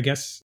I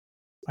guess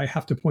I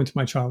have to point to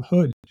my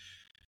childhood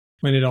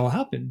when it all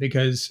happened,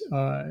 because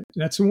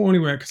that's the only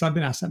way. Because I've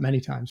been asked that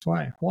many times.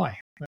 Why?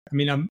 I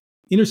mean, I'm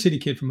inner city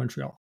kid from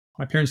Montreal.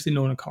 My parents didn't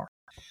own a car.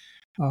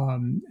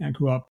 I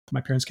grew up.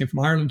 My parents came from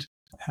Ireland,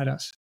 had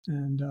us,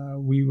 and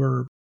we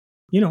were,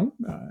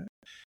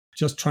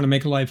 just trying to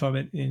make a life of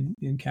it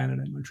in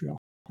Canada, in Montreal,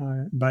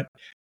 but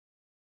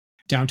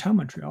downtown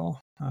Montreal,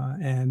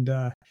 and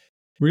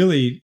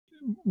really,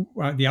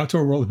 the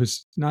outdoor world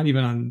was not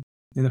even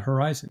in the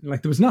horizon.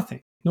 Like there was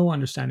no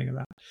understanding of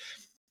that.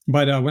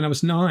 But when I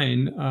was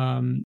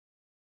 9,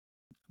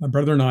 my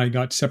brother and I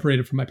got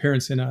separated from my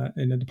parents in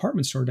a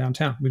department store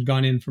downtown. We'd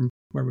gone in from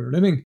where we were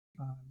living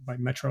by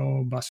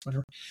metro, bus,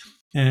 whatever.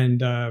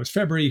 And it was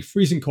February,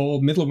 freezing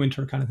cold, middle of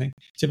winter kind of thing,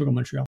 typical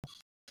Montreal,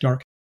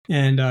 dark.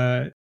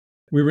 And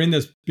we were in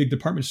this big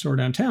department store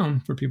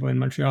downtown. For people in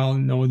Montreal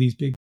know these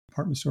big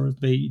department stores,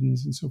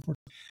 Baden's and so forth.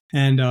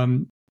 And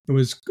it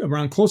was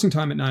around closing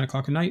time at 9:00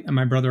 at night, and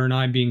my brother and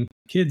I, being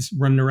kids,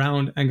 running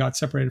around and got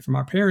separated from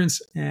our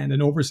parents, and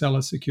an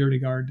overzealous security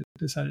guard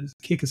decided to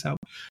kick us out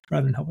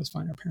rather than help us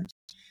find our parents.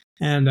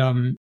 And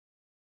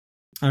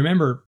I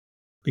remember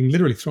being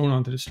literally thrown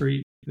onto the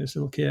street, this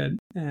little kid,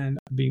 and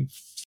being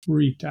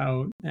freaked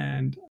out.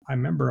 And I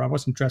remember I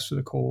wasn't dressed for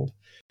the cold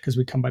because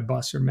we'd come by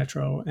bus or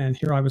metro, and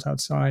here I was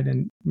outside,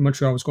 and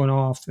Montreal was going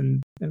off,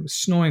 and it was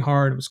snowing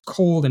hard. It was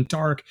cold and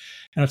dark,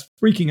 and I was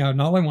freaking out.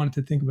 And all I wanted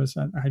to think of was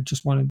that I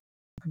just wanted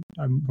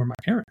were my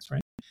parents,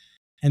 right?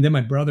 And then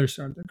my brother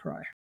started to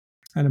cry,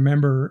 and I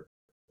remember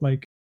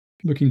like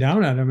looking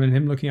down at him and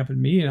him looking up at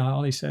me, and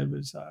all he said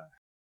was,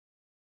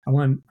 "I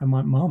want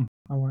mom.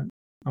 I want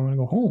to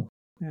go home."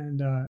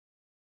 And I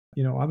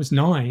was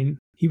 9,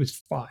 he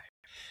was 5,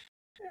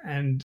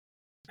 and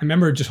I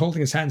remember just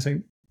holding his hand and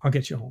saying, "I'll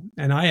get you home."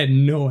 And I had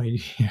no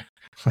idea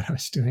what I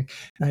was doing.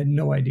 I had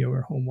no idea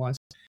where home was.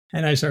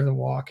 And I started to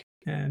walk.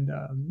 And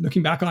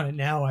looking back on it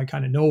now, I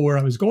kind of know where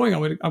I was going.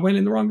 I went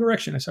in the wrong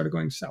direction. I started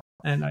going south.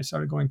 And I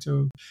started going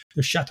to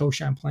the Chateau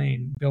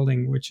Champlain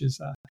building, which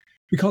is,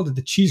 we called it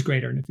the Cheese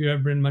Grater. And if you've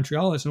ever been in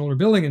Montreal, it's an older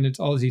building, and it's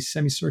all these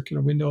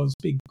semicircular windows,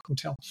 big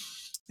hotel.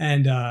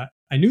 And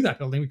I knew that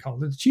building. We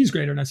called it the cheese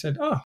grater. And I said,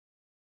 oh,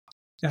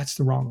 that's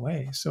the wrong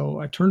way. So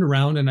I turned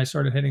around and I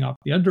started heading off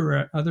the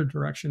other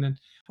direction. And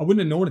I wouldn't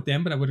have known it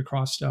then, but I would have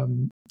crossed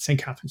St.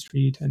 Catherine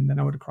Street. And then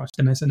I would have crossed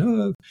MSN.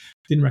 Oh,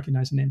 didn't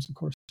recognize the names, of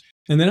course.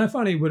 And then I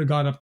finally would have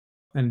got up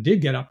and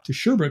did get up to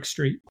Sherbrooke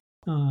Street.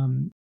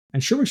 And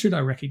Sherbrooke Street I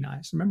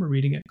recognized. I remember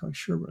reading it, going,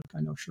 Sherbrooke,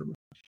 I know Sherbrooke.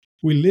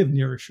 We live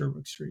near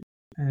Sherbrooke Street.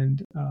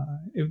 And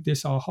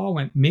this aha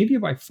went, maybe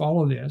if I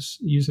follow this,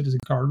 use it as a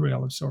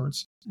guardrail of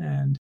sorts,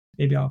 and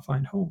maybe I'll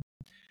find home.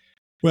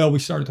 Well, we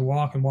started to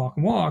walk and walk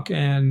and walk,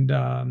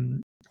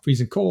 and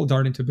freezing cold,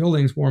 dart into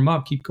buildings, warm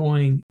up, keep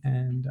going.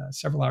 And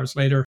several hours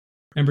later,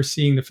 I remember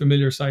seeing the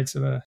familiar sights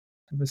of a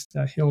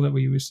hill that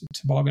we used to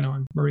toboggan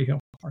on, Murray Hill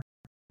Park.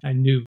 I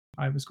knew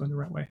I was going the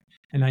right way,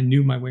 and I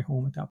knew my way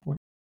home at that point.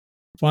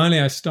 Finally,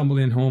 I stumbled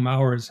in home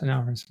hours and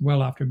hours,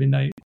 well after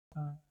midnight.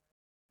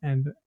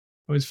 And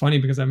it was funny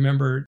because I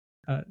remember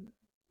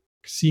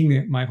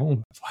seeing my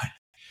home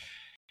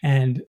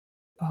and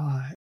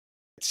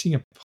seeing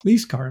a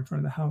police car in front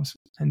of the house,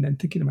 and then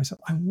thinking to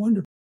myself, I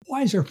wonder,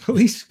 why is there a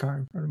police car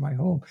in front of my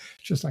home?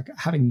 Just like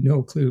having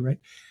no clue, right?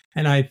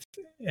 And I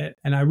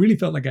really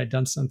felt like I'd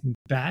done something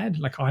bad,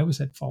 like I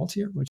was at fault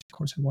here, which of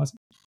course I wasn't.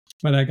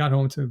 But I got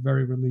home to a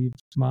very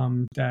relieved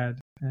mom, dad,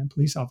 and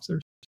police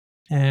officers.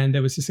 And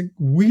there was this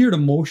weird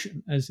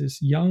emotion as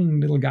this young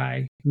little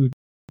guy who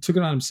took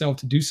it on himself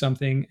to do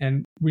something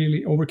and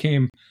really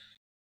overcame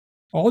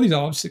all these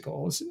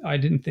obstacles I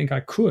didn't think I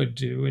could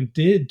do and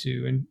did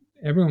do. And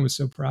everyone was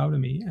so proud of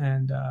me.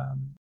 And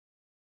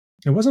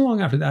it wasn't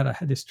long after that I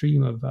had this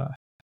dream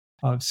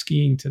of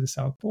skiing to the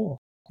South Pole,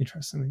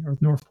 interestingly, or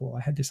North Pole.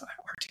 I had this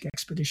Arctic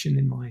expedition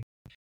in mind.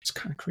 It's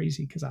kind of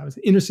crazy because I was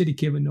an inner city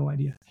kid with no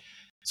idea.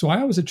 So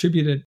I always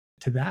attributed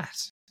to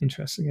that.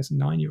 Interesting, as a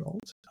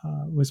 9-year-old,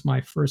 was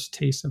my first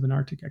taste of an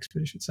Arctic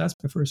expedition. So that's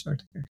my first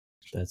Arctic expedition.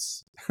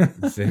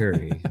 That's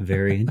very,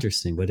 very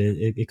interesting. But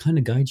it kind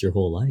of guides your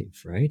whole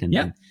life, right? And,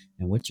 and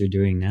what you're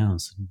doing now.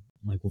 So,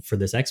 like, for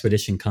this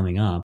expedition coming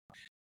up,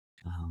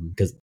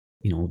 because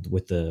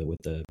with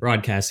the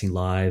broadcasting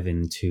live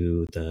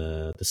into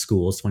the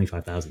schools,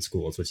 25,000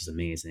 schools, which is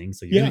amazing.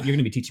 So you're going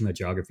to be teaching about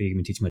geography, you're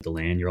going to be teaching about the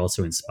land. You're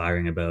also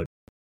inspiring about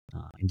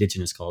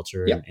Indigenous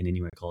culture and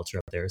Inuit culture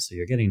up there. So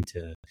you're getting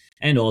to,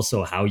 and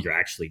also how you're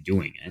actually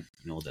doing it.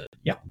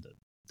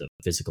 The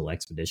physical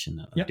expedition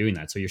of doing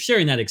that. So you're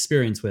sharing that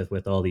experience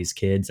with all these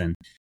kids and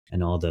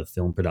all the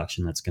film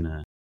production that's going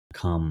to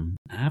come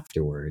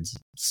afterwards.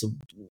 So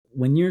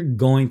when you're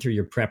going through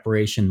your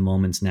preparation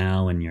moments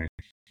now and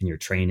you're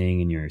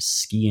training and you're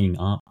skiing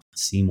up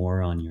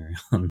Seymour on your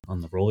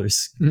on the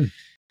rollers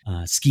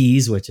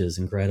skis, which is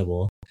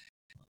incredible.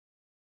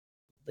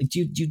 Like,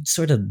 do you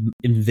sort of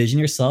envision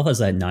yourself as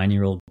that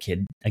 9-year-old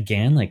kid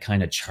again, like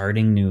kind of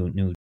charting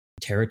new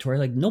territory?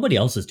 Like, nobody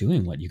else is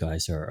doing what you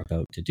guys are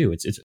about to do.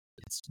 It's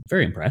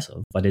very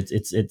impressive, but it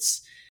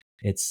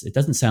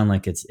doesn't sound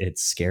like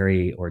it's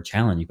scary or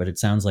challenging, but it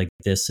sounds like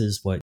this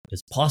is what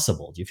is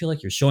possible. Do you feel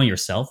like you're showing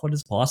yourself what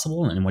is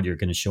possible and what you're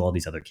going to show all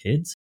these other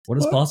kids what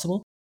is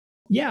possible?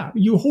 Yeah,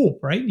 you hope,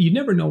 right? You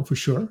never know for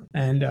sure.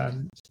 And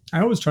I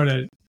always try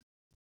to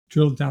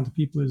drill it down to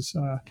people is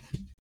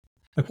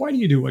like, why do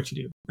you do what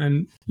you do?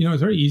 And,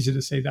 it's very easy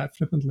to say that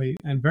flippantly,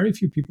 and very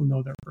few people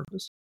know their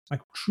purpose.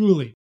 Like,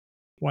 truly,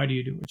 why do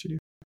you do what you do?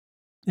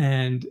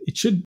 And it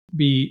should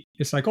be,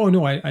 it's like, oh,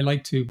 no, I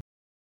like to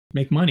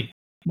make money.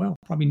 Well,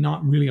 probably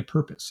not really a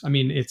purpose. I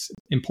mean, it's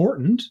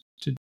important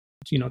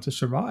to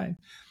survive,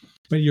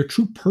 but your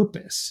true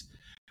purpose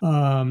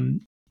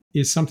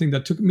is something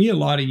that took me a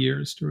lot of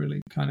years to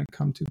really kind of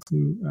come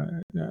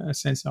to a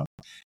sense of.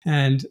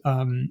 And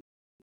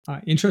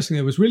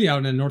interestingly, it was really out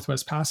in the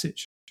Northwest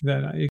Passage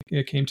that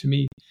it came to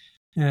me.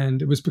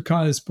 And it was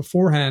because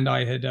beforehand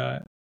I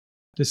had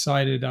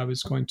decided I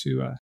was going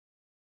to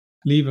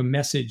leave a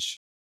message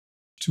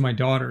to my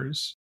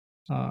daughters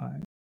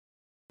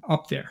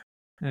up there.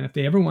 And if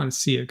they ever want to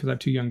see it, because I have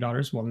 2 young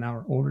daughters, well, now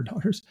are older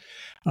daughters.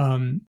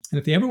 And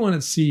if they ever wanted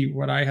to see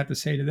what I had to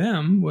say to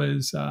them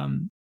was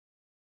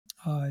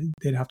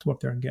they'd have to go up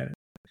there and get it.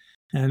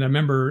 And I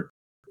remember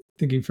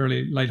thinking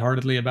fairly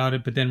lightheartedly about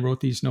it, but then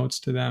wrote these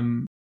notes to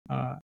them.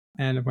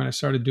 And when I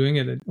started doing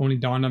it, it only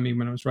dawned on me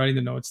when I was writing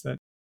the notes that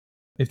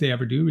if they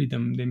ever do read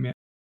them,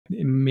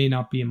 it may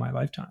not be in my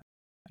lifetime.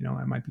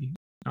 I might be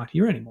not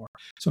here anymore.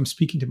 So I'm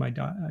speaking to my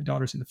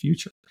daughters in the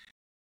future.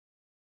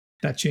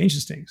 That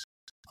changes things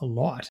a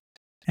lot.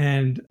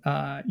 And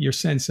your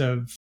sense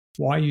of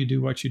why you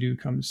do what you do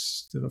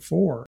comes to the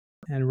fore,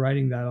 and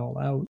writing that all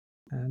out.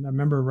 And I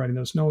remember writing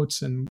those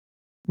notes, and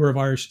we're of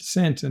Irish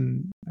descent,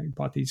 and I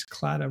bought these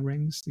claddagh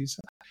rings, these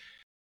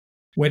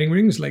wedding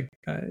rings, like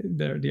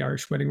the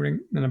Irish wedding ring,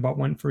 and I bought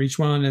one for each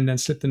one, and then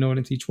slipped the note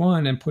into each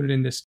one and put it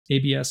in this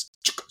ABS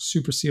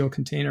super seal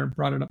container,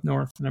 brought it up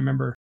north, and I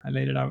remember I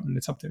laid it out, and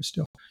it's up there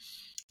still.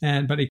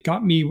 But it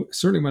got me,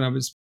 certainly when I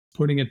was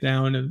putting it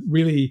down, and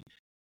really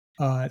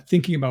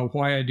thinking about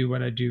why I do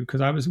what I do,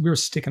 because we were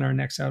sticking our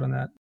necks out on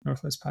that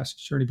Northwest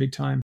Passage journey big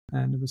time,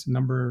 and it was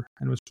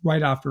it was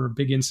right after a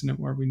big incident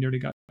where we nearly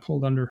got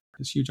pulled under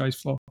this huge ice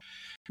flow,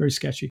 very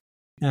sketchy.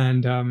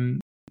 And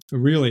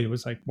really, it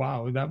was like,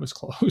 wow, that was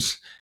close.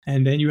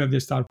 And then you have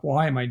this thought,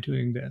 why am I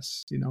doing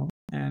this?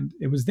 And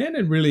it was then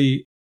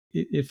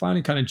it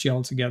finally kind of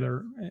gelled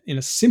together in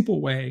a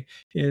simple way.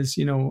 Is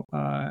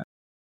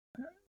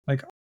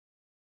like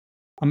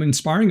I'm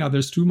inspiring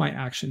others through my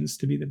actions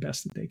to be the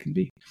best that they can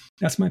be.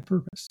 That's my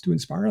purpose, to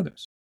inspire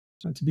others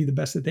to be the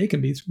best that they can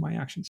be through my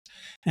actions.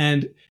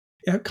 And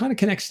it kind of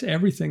connects to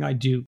everything I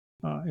do.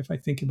 If I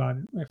think about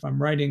it, if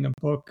I'm writing a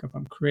book, if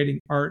I'm creating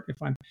art, if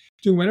I'm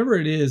doing whatever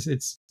it is,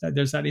 it's that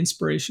there's that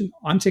inspiration.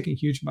 I'm taking a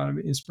huge amount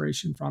of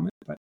inspiration from it,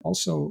 but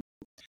also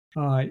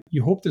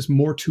you hope there's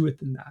more to it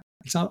than that.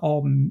 It's not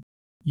all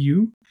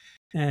you.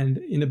 And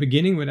in the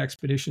beginning with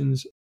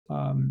expeditions,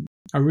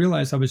 I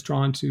realized I was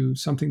drawn to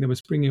something that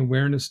was bringing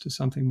awareness to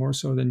something more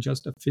so than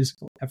just a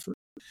physical effort.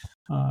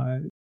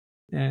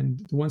 And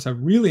the ones I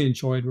really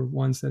enjoyed were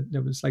ones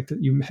that was like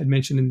that you had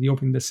mentioned in the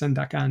opening, the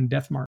Sandakan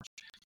Death March,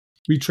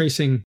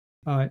 retracing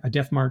a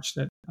death march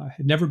that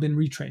had never been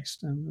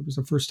retraced. And it was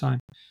the first time.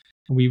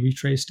 And we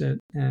retraced it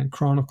and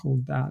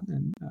chronicled that.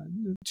 And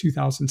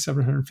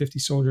 2,750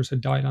 soldiers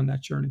had died on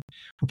that journey.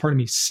 Or pardon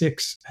me,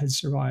 6 had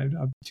survived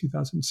of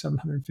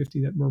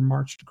 2,750 that were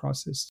marched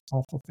across this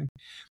awful thing.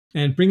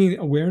 And bringing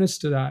awareness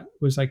to that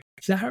was like,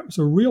 that was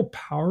a real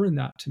power in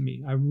that to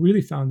me. I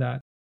really found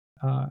that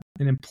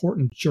an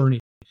important journey.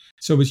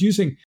 So it was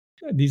using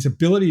these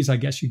abilities, I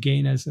guess, you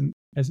gain as an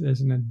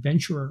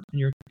adventurer, and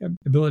your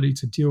ability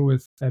to deal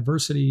with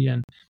adversity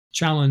and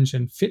challenge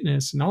and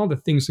fitness and all the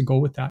things that go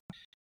with that.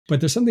 But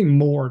there's something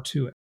more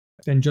to it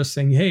than just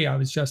saying, hey, I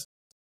was just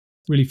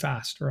really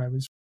fast, or I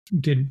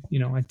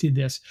did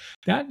this.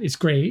 That is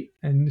great.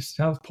 And the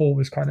South Pole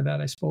was kind of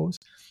that, I suppose.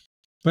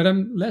 But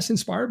I'm less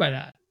inspired by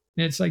that.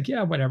 And it's like,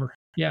 yeah, whatever.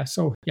 Yeah.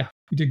 So yeah,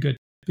 we did good.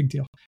 Big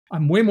deal.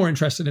 I'm way more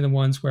interested in the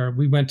ones where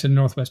we went to the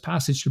Northwest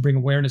Passage to bring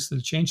awareness to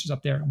the changes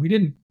up there. And we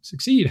didn't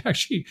succeed,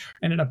 actually.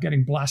 Ended up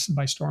getting blasted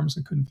by storms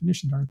and couldn't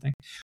finish the darn thing.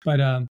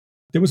 But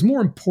there was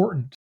more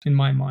important in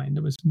my mind.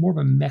 There was more of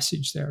a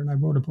message there. And I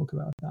wrote a book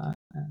about that.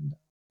 And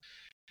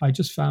I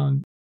just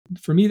found,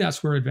 for me,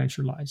 that's where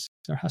adventure lies.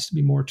 There has to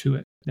be more to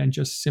it than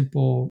just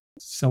simple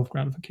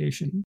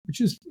self-gratification,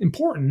 which is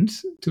important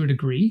to a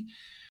degree.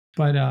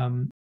 But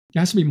it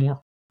has to be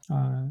more.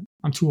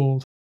 I'm too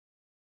old,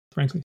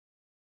 frankly.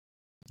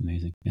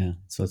 Amazing. Yeah.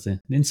 So it's an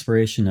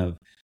inspiration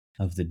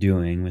of the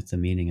doing with the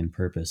meaning and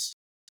purpose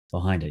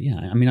behind it. Yeah.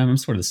 I mean, I'm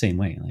sort of the same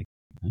way. Like,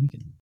 you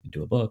can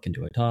do a book, can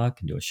do a talk,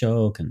 can do a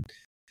show, can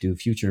do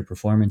future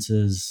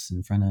performances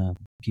in front of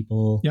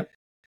people. Yep.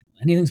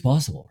 Anything's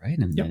possible, right?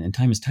 And, yep. and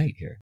time is tight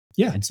here.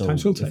 Yeah. And so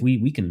time's real tight. if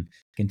we can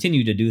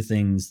continue to do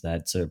things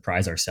that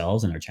surprise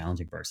ourselves and are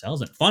challenging for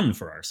ourselves and fun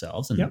for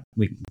ourselves, and yep.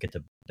 we get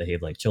to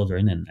behave like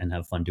children and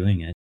have fun doing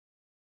it,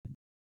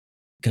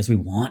 because we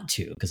want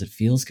to, because it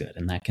feels good,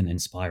 and that can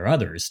inspire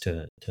others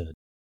to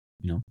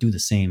do the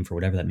same for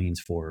whatever that means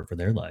for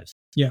their lives.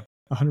 Yeah,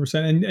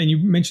 100%. And you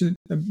mentioned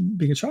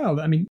being a child.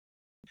 I mean,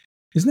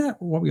 isn't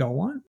that what we all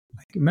want?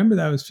 Like, remember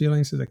those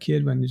feelings as a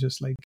kid when you're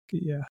just like,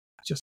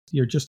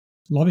 you're just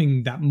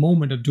loving that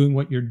moment of doing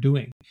what you're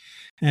doing.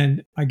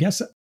 And I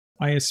guess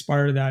I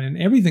aspire to that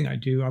in everything I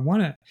do.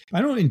 If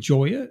I don't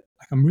enjoy it,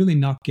 like I'm really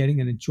not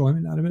getting an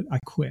enjoyment out of it, I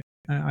quit.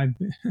 I've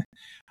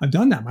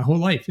done that my whole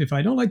life. If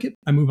I don't like it,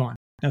 I move on.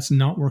 That's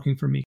not working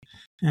for me.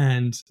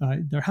 And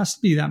there has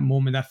to be that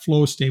moment, that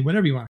flow state,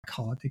 whatever you want to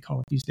call it. They call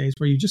it these days,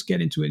 where you just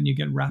get into it and you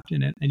get wrapped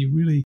in it,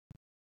 and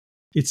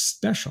it's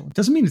special. It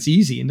doesn't mean it's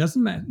easy. It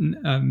doesn't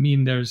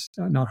mean there's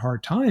not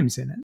hard times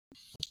in it,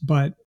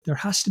 but there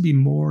has to be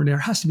more. There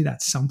has to be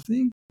that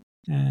something.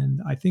 And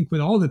I think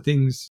with all the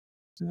things,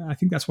 I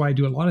think that's why I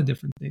do a lot of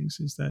different things,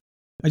 is that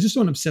I just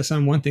don't obsess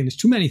on one thing. There's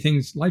too many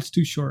things. Life's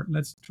too short.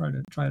 Let's try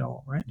it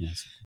all, right?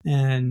 Yes.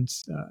 And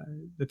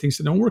the things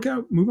that don't work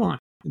out, move on.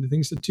 And the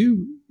things that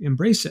do,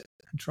 embrace it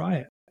and try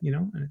it,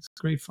 and it's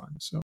great fun.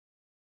 So,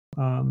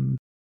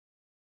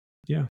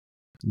 yeah.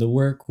 The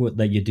work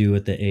that you do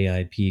with the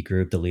AIP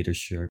group, the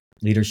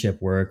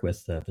leadership work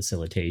with the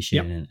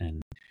facilitation yep.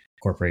 and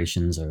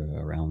corporations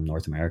around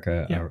North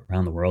America, yep.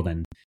 around the world,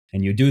 and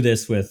you do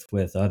this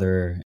with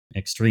other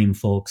extreme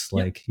folks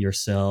like yep.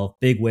 yourself,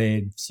 big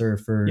wave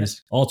surfers,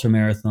 yes. ultra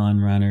marathon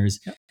runners,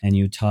 yep. and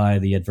you tie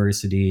the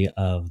adversity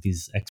of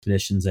these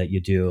expeditions that you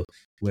do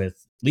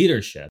with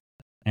leadership.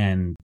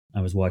 And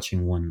I was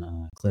watching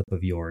one clip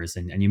of yours,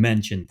 and you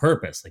mentioned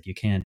purpose. Like, you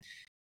can't,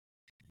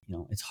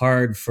 it's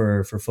hard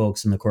for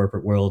folks in the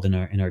corporate world in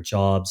our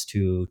jobs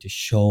to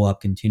show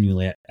up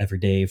continually every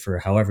day for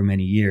however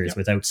many years yep.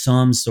 without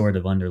some sort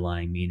of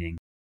underlying meaning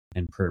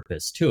and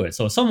purpose to it.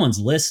 So if someone's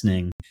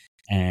listening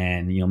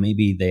and,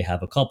 maybe they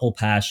have a couple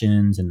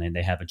passions and then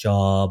they have a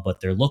job, but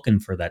they're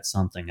looking for that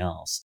something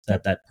else,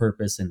 that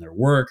purpose in their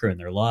work or in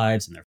their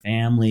lives and their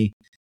family,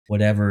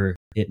 whatever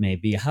it may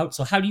be. How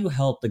do you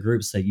help the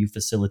groups that you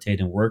facilitate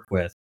and work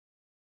with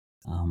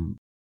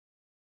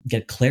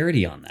get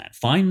clarity on that,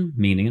 find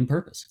meaning and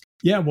purpose?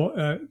 Yeah,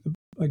 well,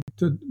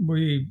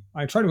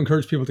 I try to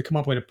encourage people to come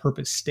up with a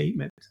purpose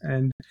statement,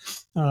 and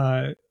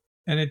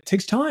it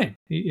takes time.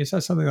 It's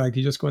not something like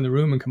you just go in the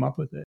room and come up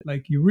with it.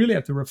 Like, you really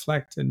have to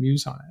reflect and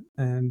muse on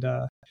it. And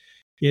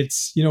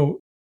it's,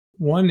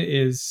 one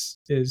is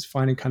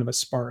finding kind of a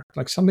spark,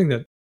 like something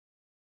that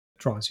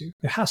draws you.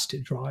 It has to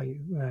draw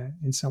you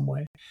in some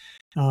way.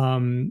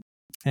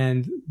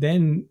 And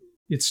then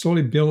it's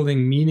slowly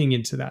building meaning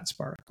into that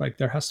spark. Like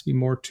there has to be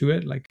more to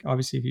it. Like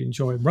obviously if you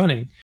enjoy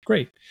running,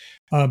 great.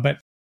 But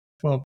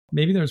well,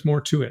 maybe there's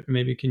more to it.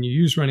 Maybe can you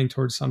use running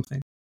towards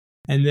something?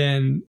 And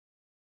then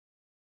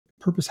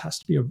purpose has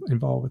to be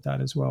involved with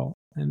that as well.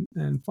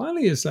 And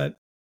finally is that,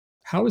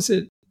 how is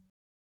it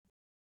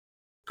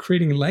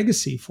creating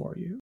legacy for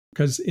you?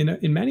 Because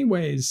in many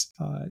ways,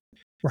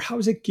 or how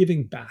is it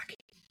giving back?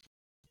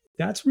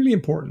 That's really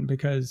important,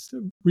 because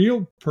the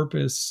real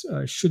purpose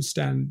should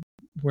stand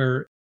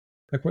where,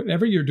 like,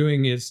 whatever you're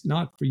doing is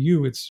not for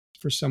you, it's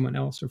for someone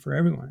else or for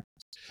everyone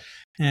else.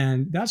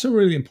 And that's a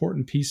really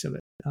important piece of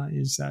it,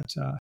 is that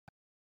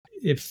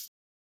if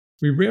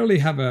we rarely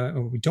have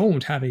or we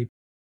don't have a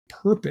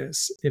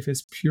purpose, if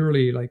it's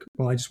purely like,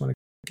 well, I just want to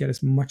get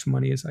as much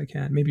money as I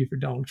can. Maybe for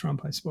Donald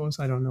Trump, I suppose,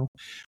 I don't know.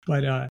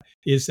 But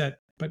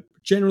but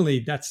generally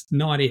that's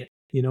not it.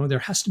 There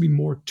has to be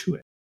more to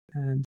it.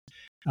 And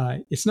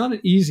it's not an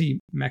easy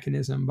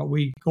mechanism, but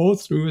we go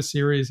through a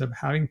series of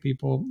having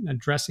people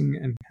addressing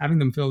and having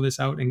them fill this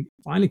out and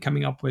finally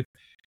coming up with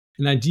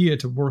an idea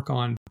to work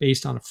on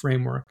based on a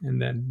framework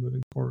and then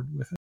moving forward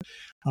with it.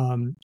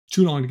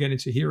 Too long to get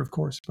into here, of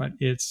course, but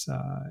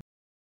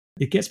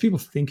it gets people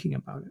thinking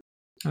about it.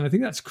 And I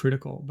think that's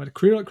critical. But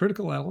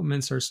critical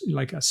elements are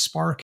like a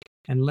spark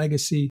and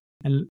legacy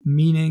and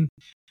meaning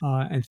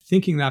and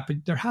thinking that.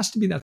 But there has to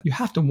be that, you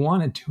have to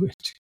want to do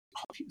it,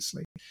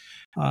 obviously,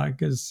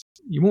 because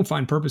you won't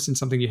find purpose in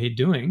something you hate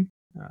doing.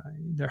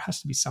 There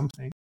has to be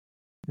something.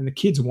 And the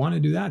kids want to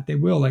do that. They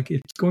will. Like,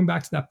 it's going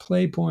back to that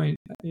play point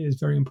is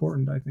very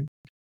important, I think.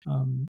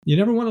 You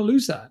never want to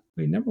lose that.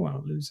 We never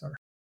want to lose our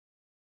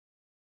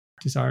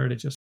desire to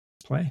just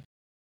play.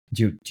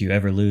 Do you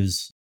ever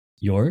lose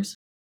yours?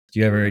 Do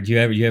you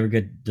ever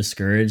get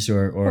discouraged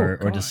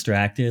or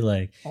distracted?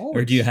 Like, always.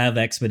 Or do you have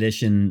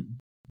expedition?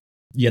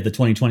 You have the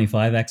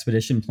 2025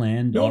 expedition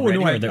planned already?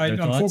 No,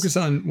 I'm focused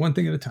on one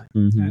thing at a time.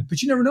 Mm-hmm.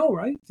 But you never know,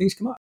 right? Things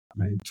come up.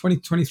 Right?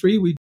 2023,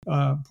 we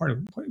part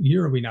of what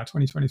year are we now?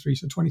 2023,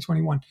 so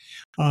 2021.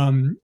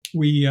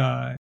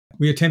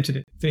 We attempted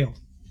it, failed,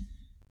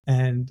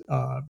 and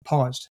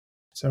paused.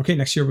 So okay,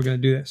 next year we're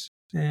going to do this.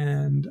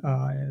 And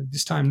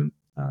this time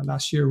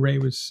last year, Ray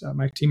was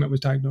my teammate was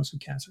diagnosed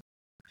with cancer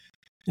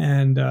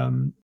and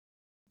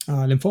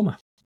lymphoma.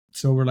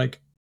 So we're like,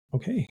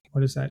 okay,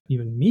 what does that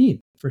even mean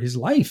for his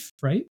life,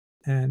 right?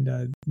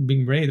 And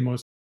being Ray, the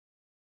most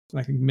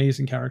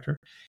amazing character,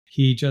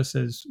 he just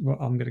says, well,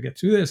 I'm going to get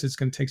through this. It's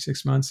going to take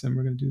 6 months and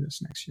we're going to do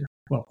this next year.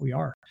 Well, we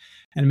are.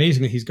 And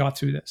amazingly, he's got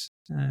through this.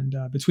 And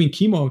between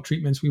chemo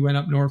treatments, we went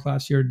up north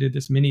last year, did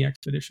this mini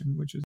expedition,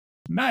 which was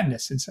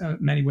madness in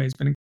many ways,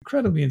 been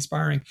incredibly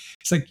inspiring.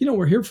 It's like,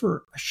 we're here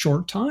for a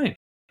short time.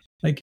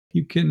 Like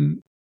you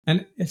can,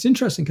 and it's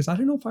interesting because I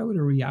don't know if I would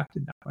have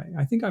reacted that way.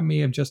 I think I may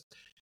have just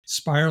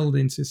spiraled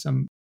into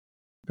some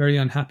very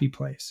unhappy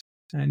place.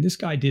 And this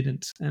guy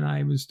didn't. And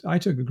I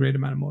took a great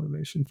amount of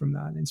motivation from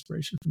that,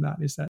 inspiration from that,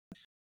 is that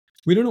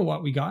we don't know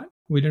what we got.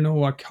 We don't know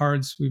what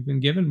cards we've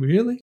been given.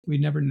 Really, we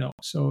never know.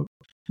 So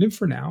live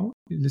for now.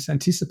 This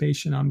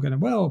anticipation,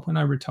 when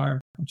I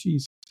retire, oh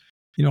geez.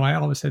 I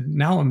always said,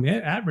 now I'm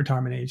at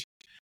retirement age.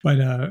 But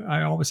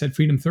I always said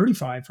freedom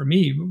 35 for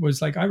me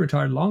was like, I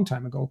retired a long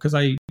time ago because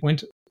I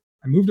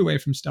moved away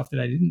from stuff that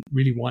I didn't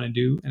really want to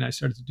do. And I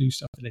started to do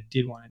stuff that I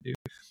did want to do.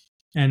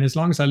 And as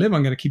long as I live,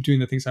 I'm going to keep doing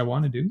the things I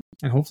want to do.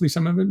 And hopefully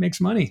some of it makes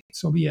money.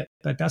 So be it.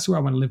 But that's where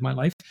I want to live my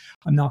life.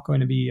 I'm not going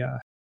to be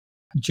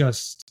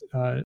just,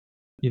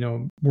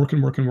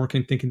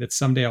 working, thinking that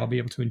someday I'll be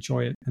able to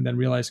enjoy it. And then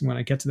realizing when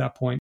I get to that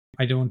point,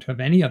 I don't have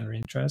any other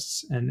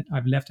interests. And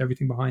I've left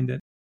everything behind that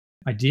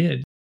I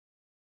did.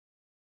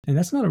 And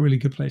that's not a really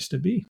good place to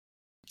be.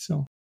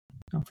 So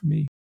not for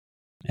me.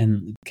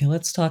 And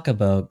let's talk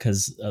about,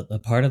 because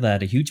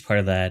a huge part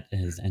of that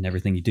is, and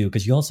everything you do,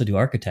 because you also do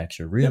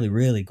architecture, really,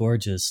 really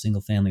gorgeous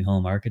single family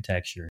home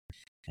architecture.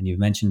 And you've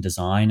mentioned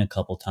design a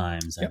couple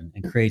times and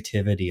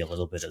creativity a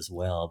little bit as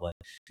well. But,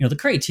 the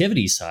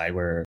creativity side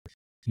where,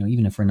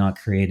 even if we're not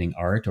creating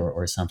art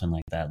or something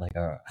like that, like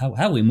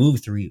how we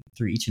move through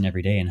each and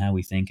every day and how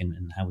we think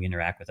and how we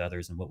interact with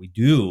others and what we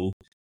do,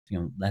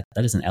 that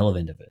is an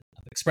element of it,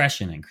 of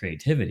expression and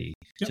creativity,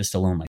 just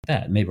alone like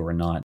that. Maybe we're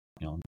not,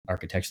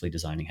 architecturally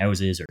designing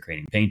houses or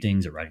creating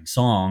paintings or writing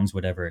songs,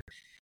 whatever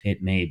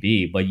it may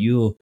be. But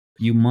you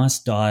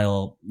must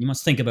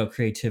think about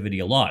creativity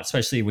a lot,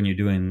 especially when you're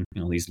doing,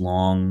 these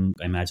long,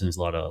 I imagine there's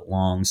a lot of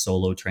long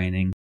solo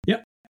training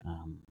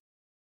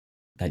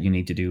that you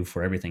need to do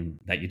for everything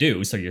that you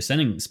do. So you're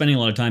spending a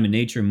lot of time in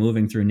nature,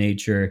 moving through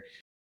nature,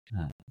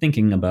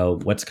 thinking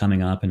about what's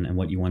coming up and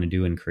what you want to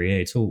do and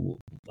create. So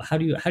how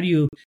do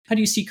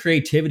you see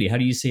creativity? How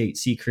do you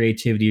see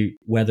creativity,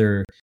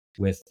 whether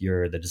with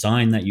the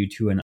design that you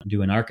do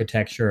in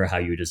architecture, or how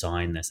you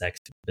design this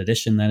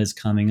expedition that is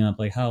coming up?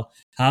 Like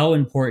how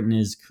important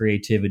is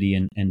creativity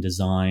and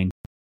design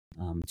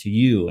to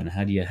you, and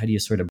how do you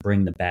sort of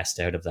bring the best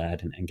out of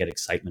that and get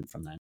excitement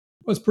from that?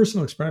 Well, it's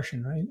personal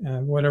expression, right?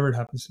 Whatever it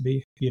happens to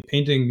be it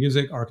painting,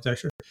 music,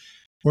 architecture,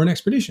 or an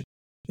expedition.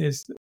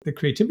 Is the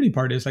creativity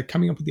part is like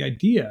coming up with the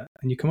idea,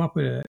 and you come up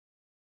with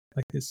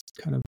like this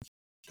kind of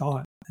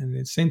thought, and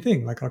it's the same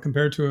thing. Like I'll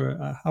compare it to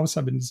a house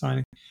I've been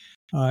designing,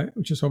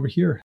 which is over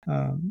here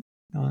on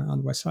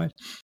the west side,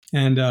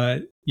 and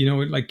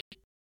like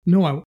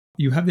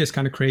you have this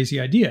kind of crazy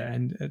idea,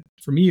 and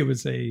for me it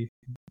was a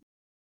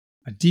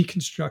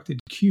deconstructed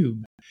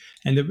cube.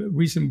 And the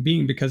reason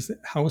being because the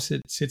house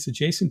it sits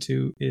adjacent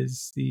to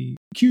is the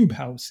Cube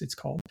House, it's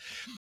called,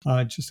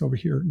 just over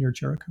here near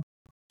Jericho.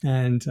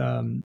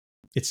 And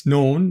it's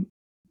known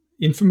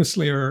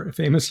infamously or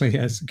famously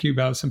as the Cube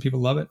House. Some people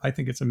love it. I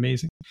think it's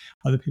amazing.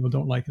 Other people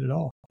don't like it at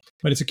all.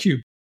 But it's a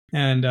cube.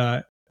 And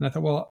I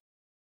thought, well,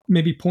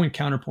 maybe point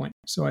counterpoint.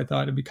 So I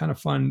thought it'd be kind of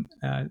fun.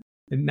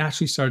 It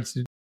naturally starts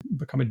to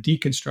become a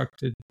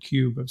deconstructed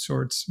cube of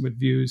sorts with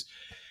views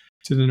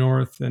to the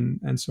north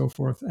and so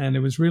forth. And it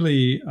was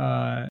really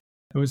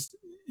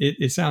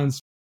it sounds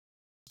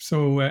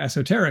so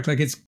esoteric,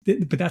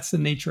 but that's the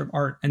nature of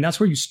art, and that's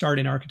where you start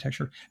in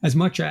architecture. As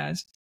much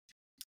as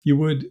you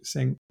would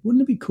saying,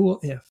 wouldn't it be cool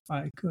if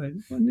I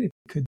could? Wouldn't it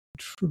could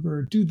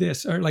do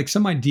this, or like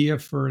some idea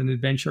for an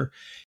adventure?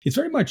 It's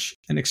very much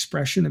an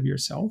expression of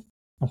yourself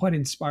and what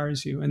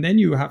inspires you, and then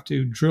you have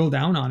to drill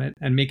down on it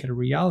and make it a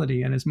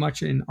reality. And as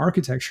much in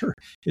architecture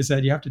is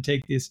that you have to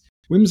take these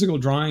whimsical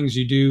drawings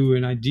you do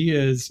and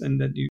ideas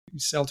and that you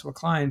sell to a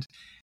client,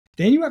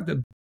 then you have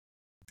to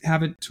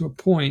have it to a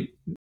point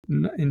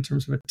in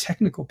terms of a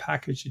technical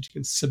package that you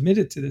can submit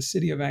it to the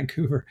city of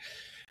Vancouver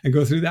and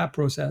go through that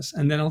process,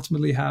 and then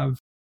ultimately have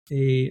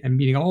and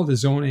meeting all the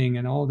zoning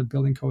and all the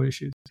building code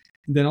issues,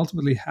 and then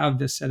ultimately have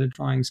this set of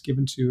drawings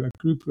given to a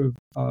group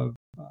of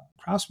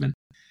craftsmen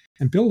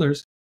and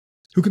builders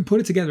who can put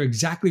it together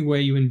exactly the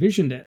way you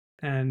envisioned it.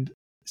 And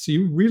so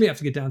you really have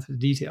to get down to the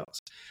details.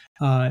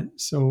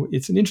 So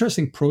it's an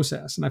interesting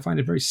process, and I find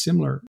it very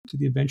similar to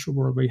the adventure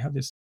world, where you have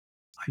this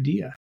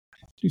idea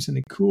to do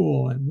something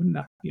cool, and wouldn't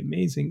that be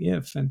amazing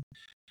if, and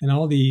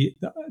all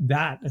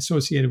that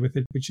associated with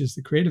it, which is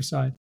the creative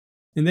side.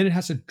 And then it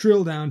has to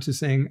drill down to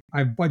saying, I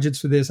have budgets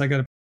for this, I got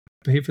to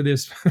pay for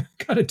this,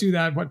 got to do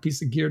that, what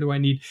piece of gear do I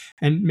need,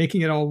 and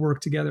making it all work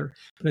together.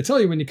 But I tell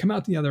you, when you come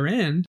out the other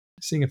end,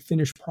 seeing a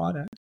finished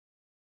product,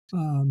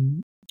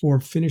 or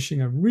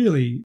finishing a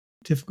really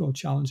difficult,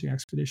 challenging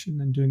expedition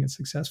and doing it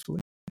successfully,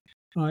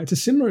 it's a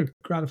similar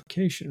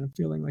gratification of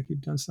feeling like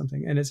you've done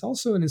something. And it's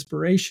also an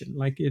inspiration.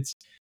 Like it's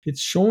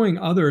showing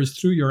others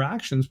through your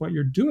actions what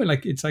you're doing.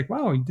 Like it's like,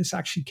 wow, this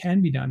actually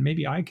can be done.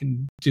 Maybe I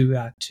can do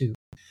that too.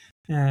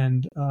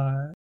 And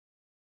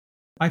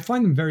I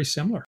find them very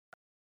similar.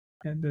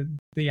 And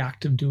the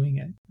act of doing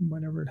it,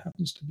 whatever it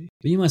happens to be.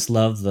 You must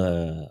love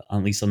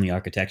at least on the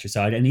architecture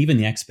side and even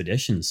the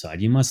expedition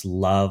side, you must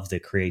love the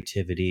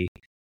creativity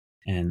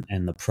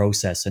and the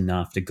process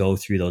enough to go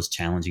through those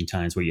challenging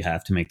times where you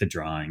have to make the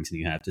drawings and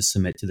you have to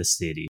submit to the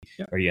city,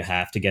 or you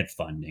have to get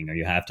funding, or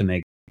you have to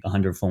make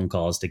 100 phone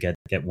calls to get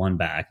one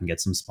back and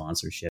get some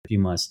sponsorship. You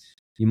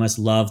must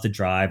love the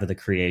drive of the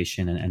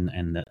creation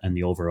and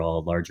the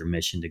overall larger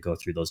mission to go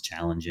through those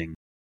challenging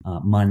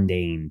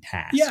mundane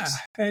tasks. Yeah,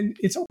 and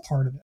it's all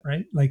part of it,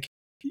 right? Like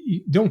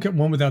you don't get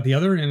one without the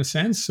other in a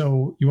sense.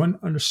 So you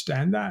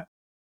understand that,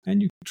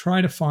 and you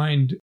try to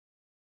find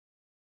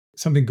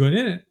something good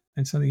in it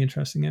and something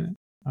interesting in it.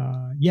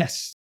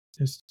 Yes,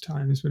 there's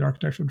times with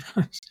architectural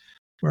drawings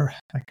where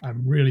like,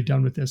 I'm really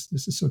done with this.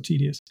 This is so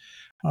tedious.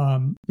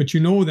 But you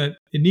know that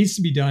it needs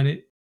to be done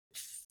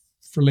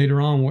for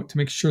later on to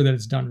make sure that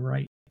it's done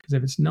right. Because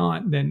if it's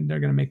not, then they're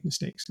going to make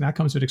mistakes. And that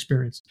comes with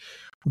experience.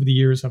 Over the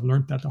years, I've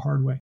learned that the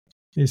hard way,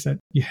 is that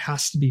it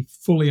has to be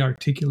fully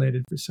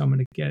articulated for someone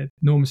to get it.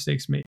 No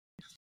mistakes made.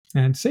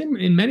 And same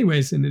in many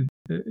ways in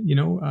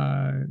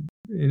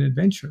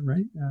adventure,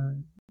 right?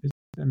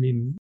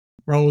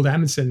 Roald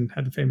Amundsen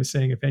had the famous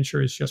saying,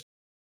 adventure is just,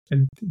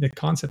 and the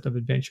concept of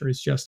adventure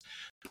is just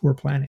poor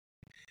planning.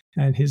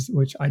 And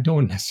which I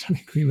don't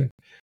necessarily agree with,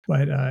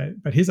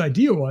 but his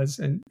idea was,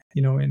 and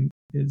in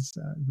his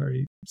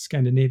very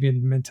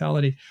Scandinavian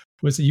mentality,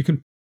 was that you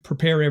can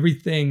prepare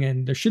everything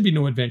and there should be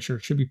no adventure.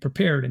 It should be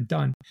prepared and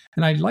done.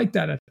 And I like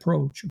that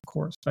approach, of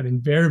course, but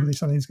invariably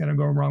something's going to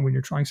go wrong when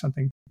you're trying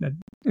something that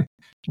no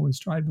one's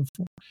tried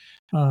before.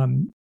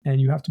 And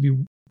you have to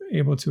be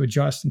able to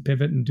adjust and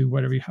pivot and do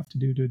whatever you have to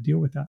do to deal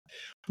with that.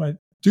 But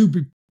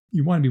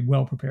you want to be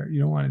well prepared. You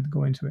don't want to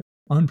go into it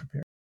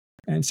unprepared.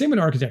 And same with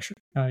architecture.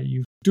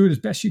 You do it as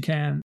best you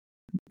can.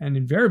 And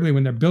invariably,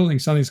 when they're building,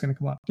 something's going to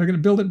come up. They're going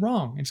to build it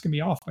wrong. It's going to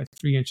be off by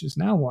 3 inches.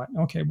 Now what?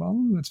 Okay, well,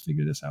 let's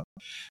figure this out.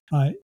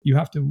 You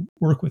have to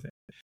work with it.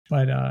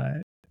 But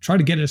try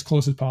to get it as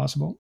close as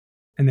possible,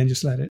 and then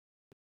just let it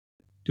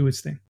do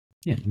its thing.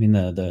 Yeah, I mean,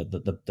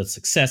 the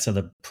success of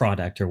the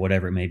product or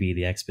whatever it may be,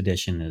 the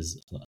expedition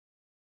is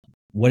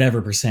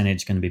whatever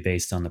percentage going to be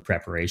based on the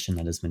preparation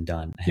that has been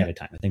done ahead of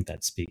time. I think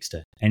that speaks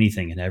to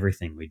anything and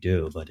everything we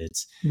do, but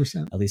it's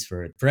 100%. At least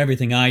for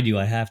everything I do,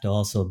 I have to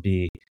also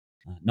be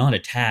not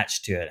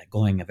attached to it,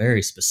 going a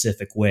very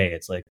specific way.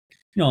 It's like,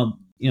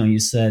 you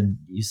said,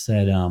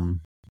 in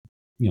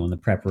the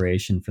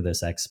preparation for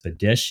this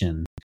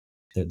expedition,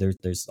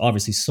 there's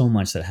obviously so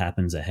much that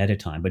happens ahead of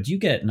time. But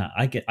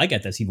I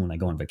get this even when I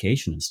go on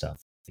vacation and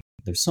stuff.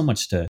 There's so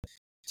much to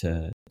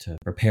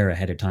prepare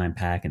ahead of time,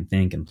 pack and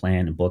think and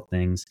plan and book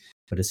things.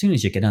 But as soon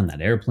as you get on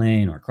that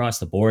airplane or across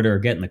the border or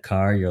get in the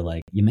car, you're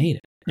like, you made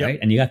it, right?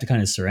 And you have to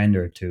kind of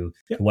surrender to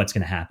what's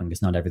going to happen,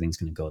 because not everything's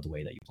going to go the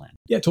way that you plan.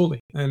 Yeah, totally.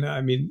 And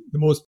I mean, the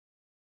most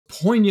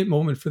poignant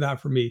moment for that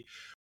for me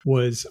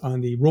was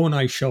on the Rowan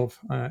Ice Shelf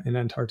in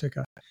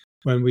Antarctica,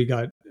 when we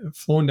got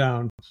flown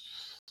down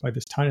by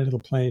this tiny little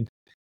plane,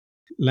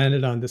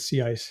 landed on the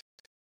sea ice,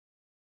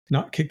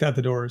 not kicked out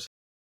the doors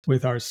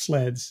with our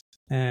sleds.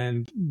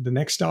 And the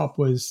next stop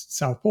was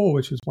South Pole,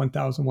 which was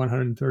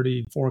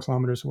 1,134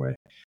 kilometers away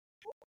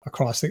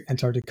across the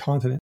Antarctic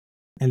continent.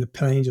 And the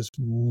plane just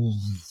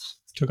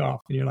took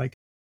off. And you're like,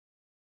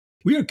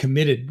 we are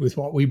committed with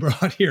what we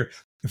brought here.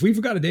 If we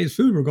forgot a day's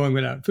food, we're going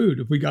without food.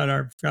 If we got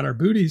our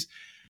booties,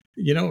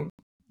 you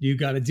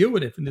got to deal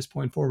with it from this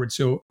point forward.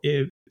 So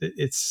it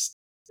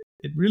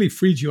really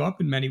freed you up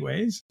in many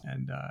ways.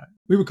 And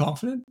we were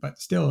confident, but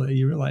still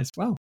you realize,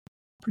 wow,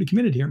 pretty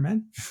committed here,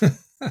 man.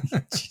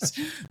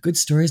 Good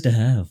stories to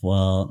have.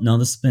 Well, no,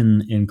 this has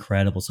been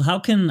incredible. So how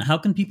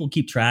can people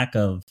keep track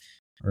of,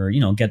 or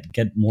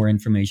get more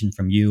information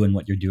from you and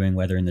what you're doing,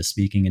 whether in the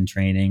speaking and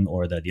training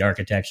or the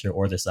architecture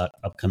or this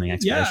upcoming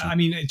expedition? Yeah, I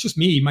mean, it's just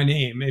me, my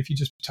name. If you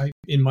just type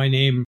in my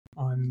name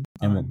on,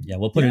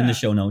 we'll put it in the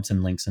show notes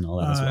and links and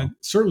all that as well.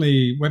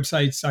 Certainly,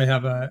 websites. I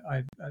have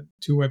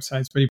two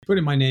websites, but if you put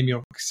in my name,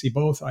 you'll see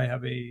both. I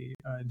have a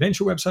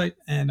adventure website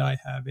and I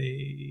have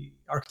a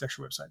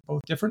architecture website,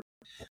 both different.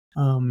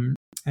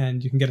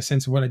 And you can get a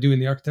sense of what I do in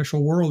the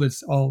architectural world.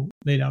 It's all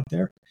laid out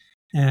there.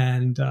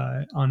 And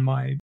on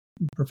my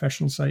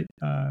professional site,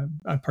 on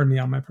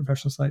my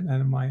professional site and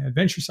on my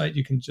adventure site,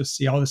 you can just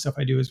see all the stuff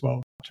I do as well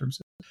in terms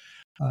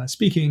of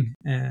speaking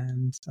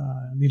and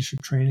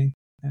leadership training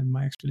and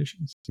my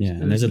expeditions. Yeah,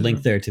 and there's a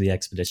link there to the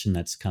expedition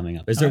that's coming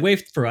up. Is there a way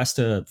for us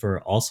to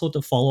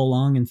follow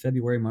along in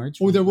February, March?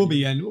 Oh, there will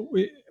be. And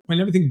when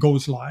everything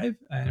goes live,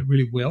 and it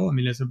really will, I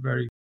mean, it's a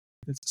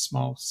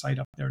small site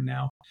up there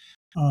now.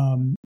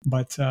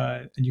 But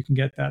and you can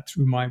get that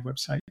through my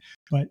website.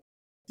 But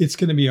it's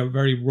going to be a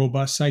very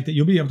robust site that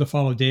you'll be able to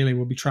follow daily.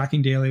 We'll be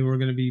tracking daily. We're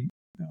going to be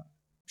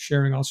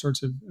sharing all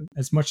sorts of,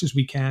 as much as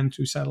we can,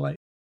 through satellite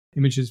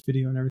images,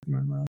 video, and everything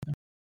when we're out there.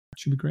 It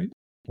should be great.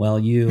 Well,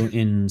 you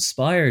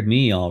inspired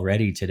me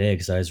already today,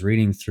 because I was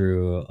reading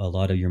through a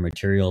lot of your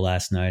material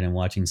last night and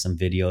watching some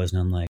videos, and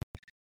I'm like,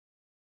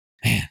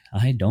 man,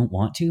 I don't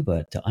want to,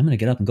 but I'm going to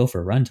get up and go for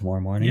a run tomorrow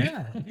morning.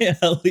 Yeah. I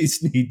at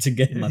least need to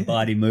get my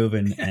body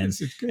moving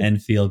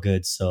and feel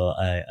good. So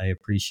I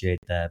appreciate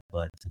that.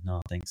 But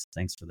no,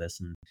 thanks for this.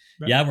 And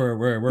yeah,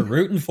 we're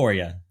rooting for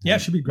you. Yeah,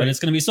 it should be great. But it's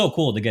going to be so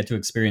cool to get to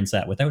experience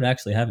that without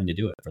actually having to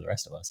do it for the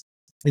rest of us.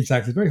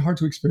 Exactly. It's very hard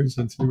to experience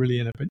it until you're really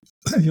in it, but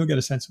you'll get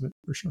a sense of it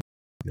for sure.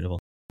 Beautiful.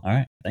 All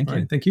right. Thank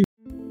you. Thank you.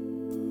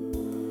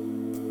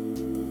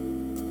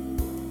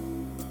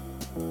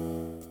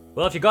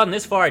 Well, if you've gotten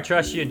this far, I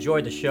trust you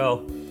enjoyed the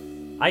show.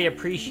 I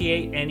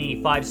appreciate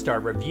any 5-star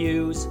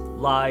reviews,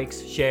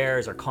 likes,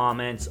 shares, or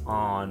comments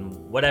on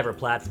whatever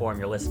platform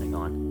you're listening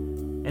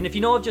on. And if you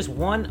know of just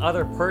one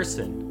other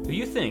person who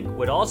you think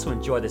would also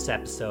enjoy this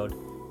episode,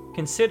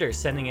 consider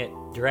sending it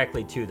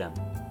directly to them.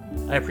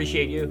 I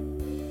appreciate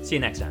you. See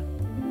you next time.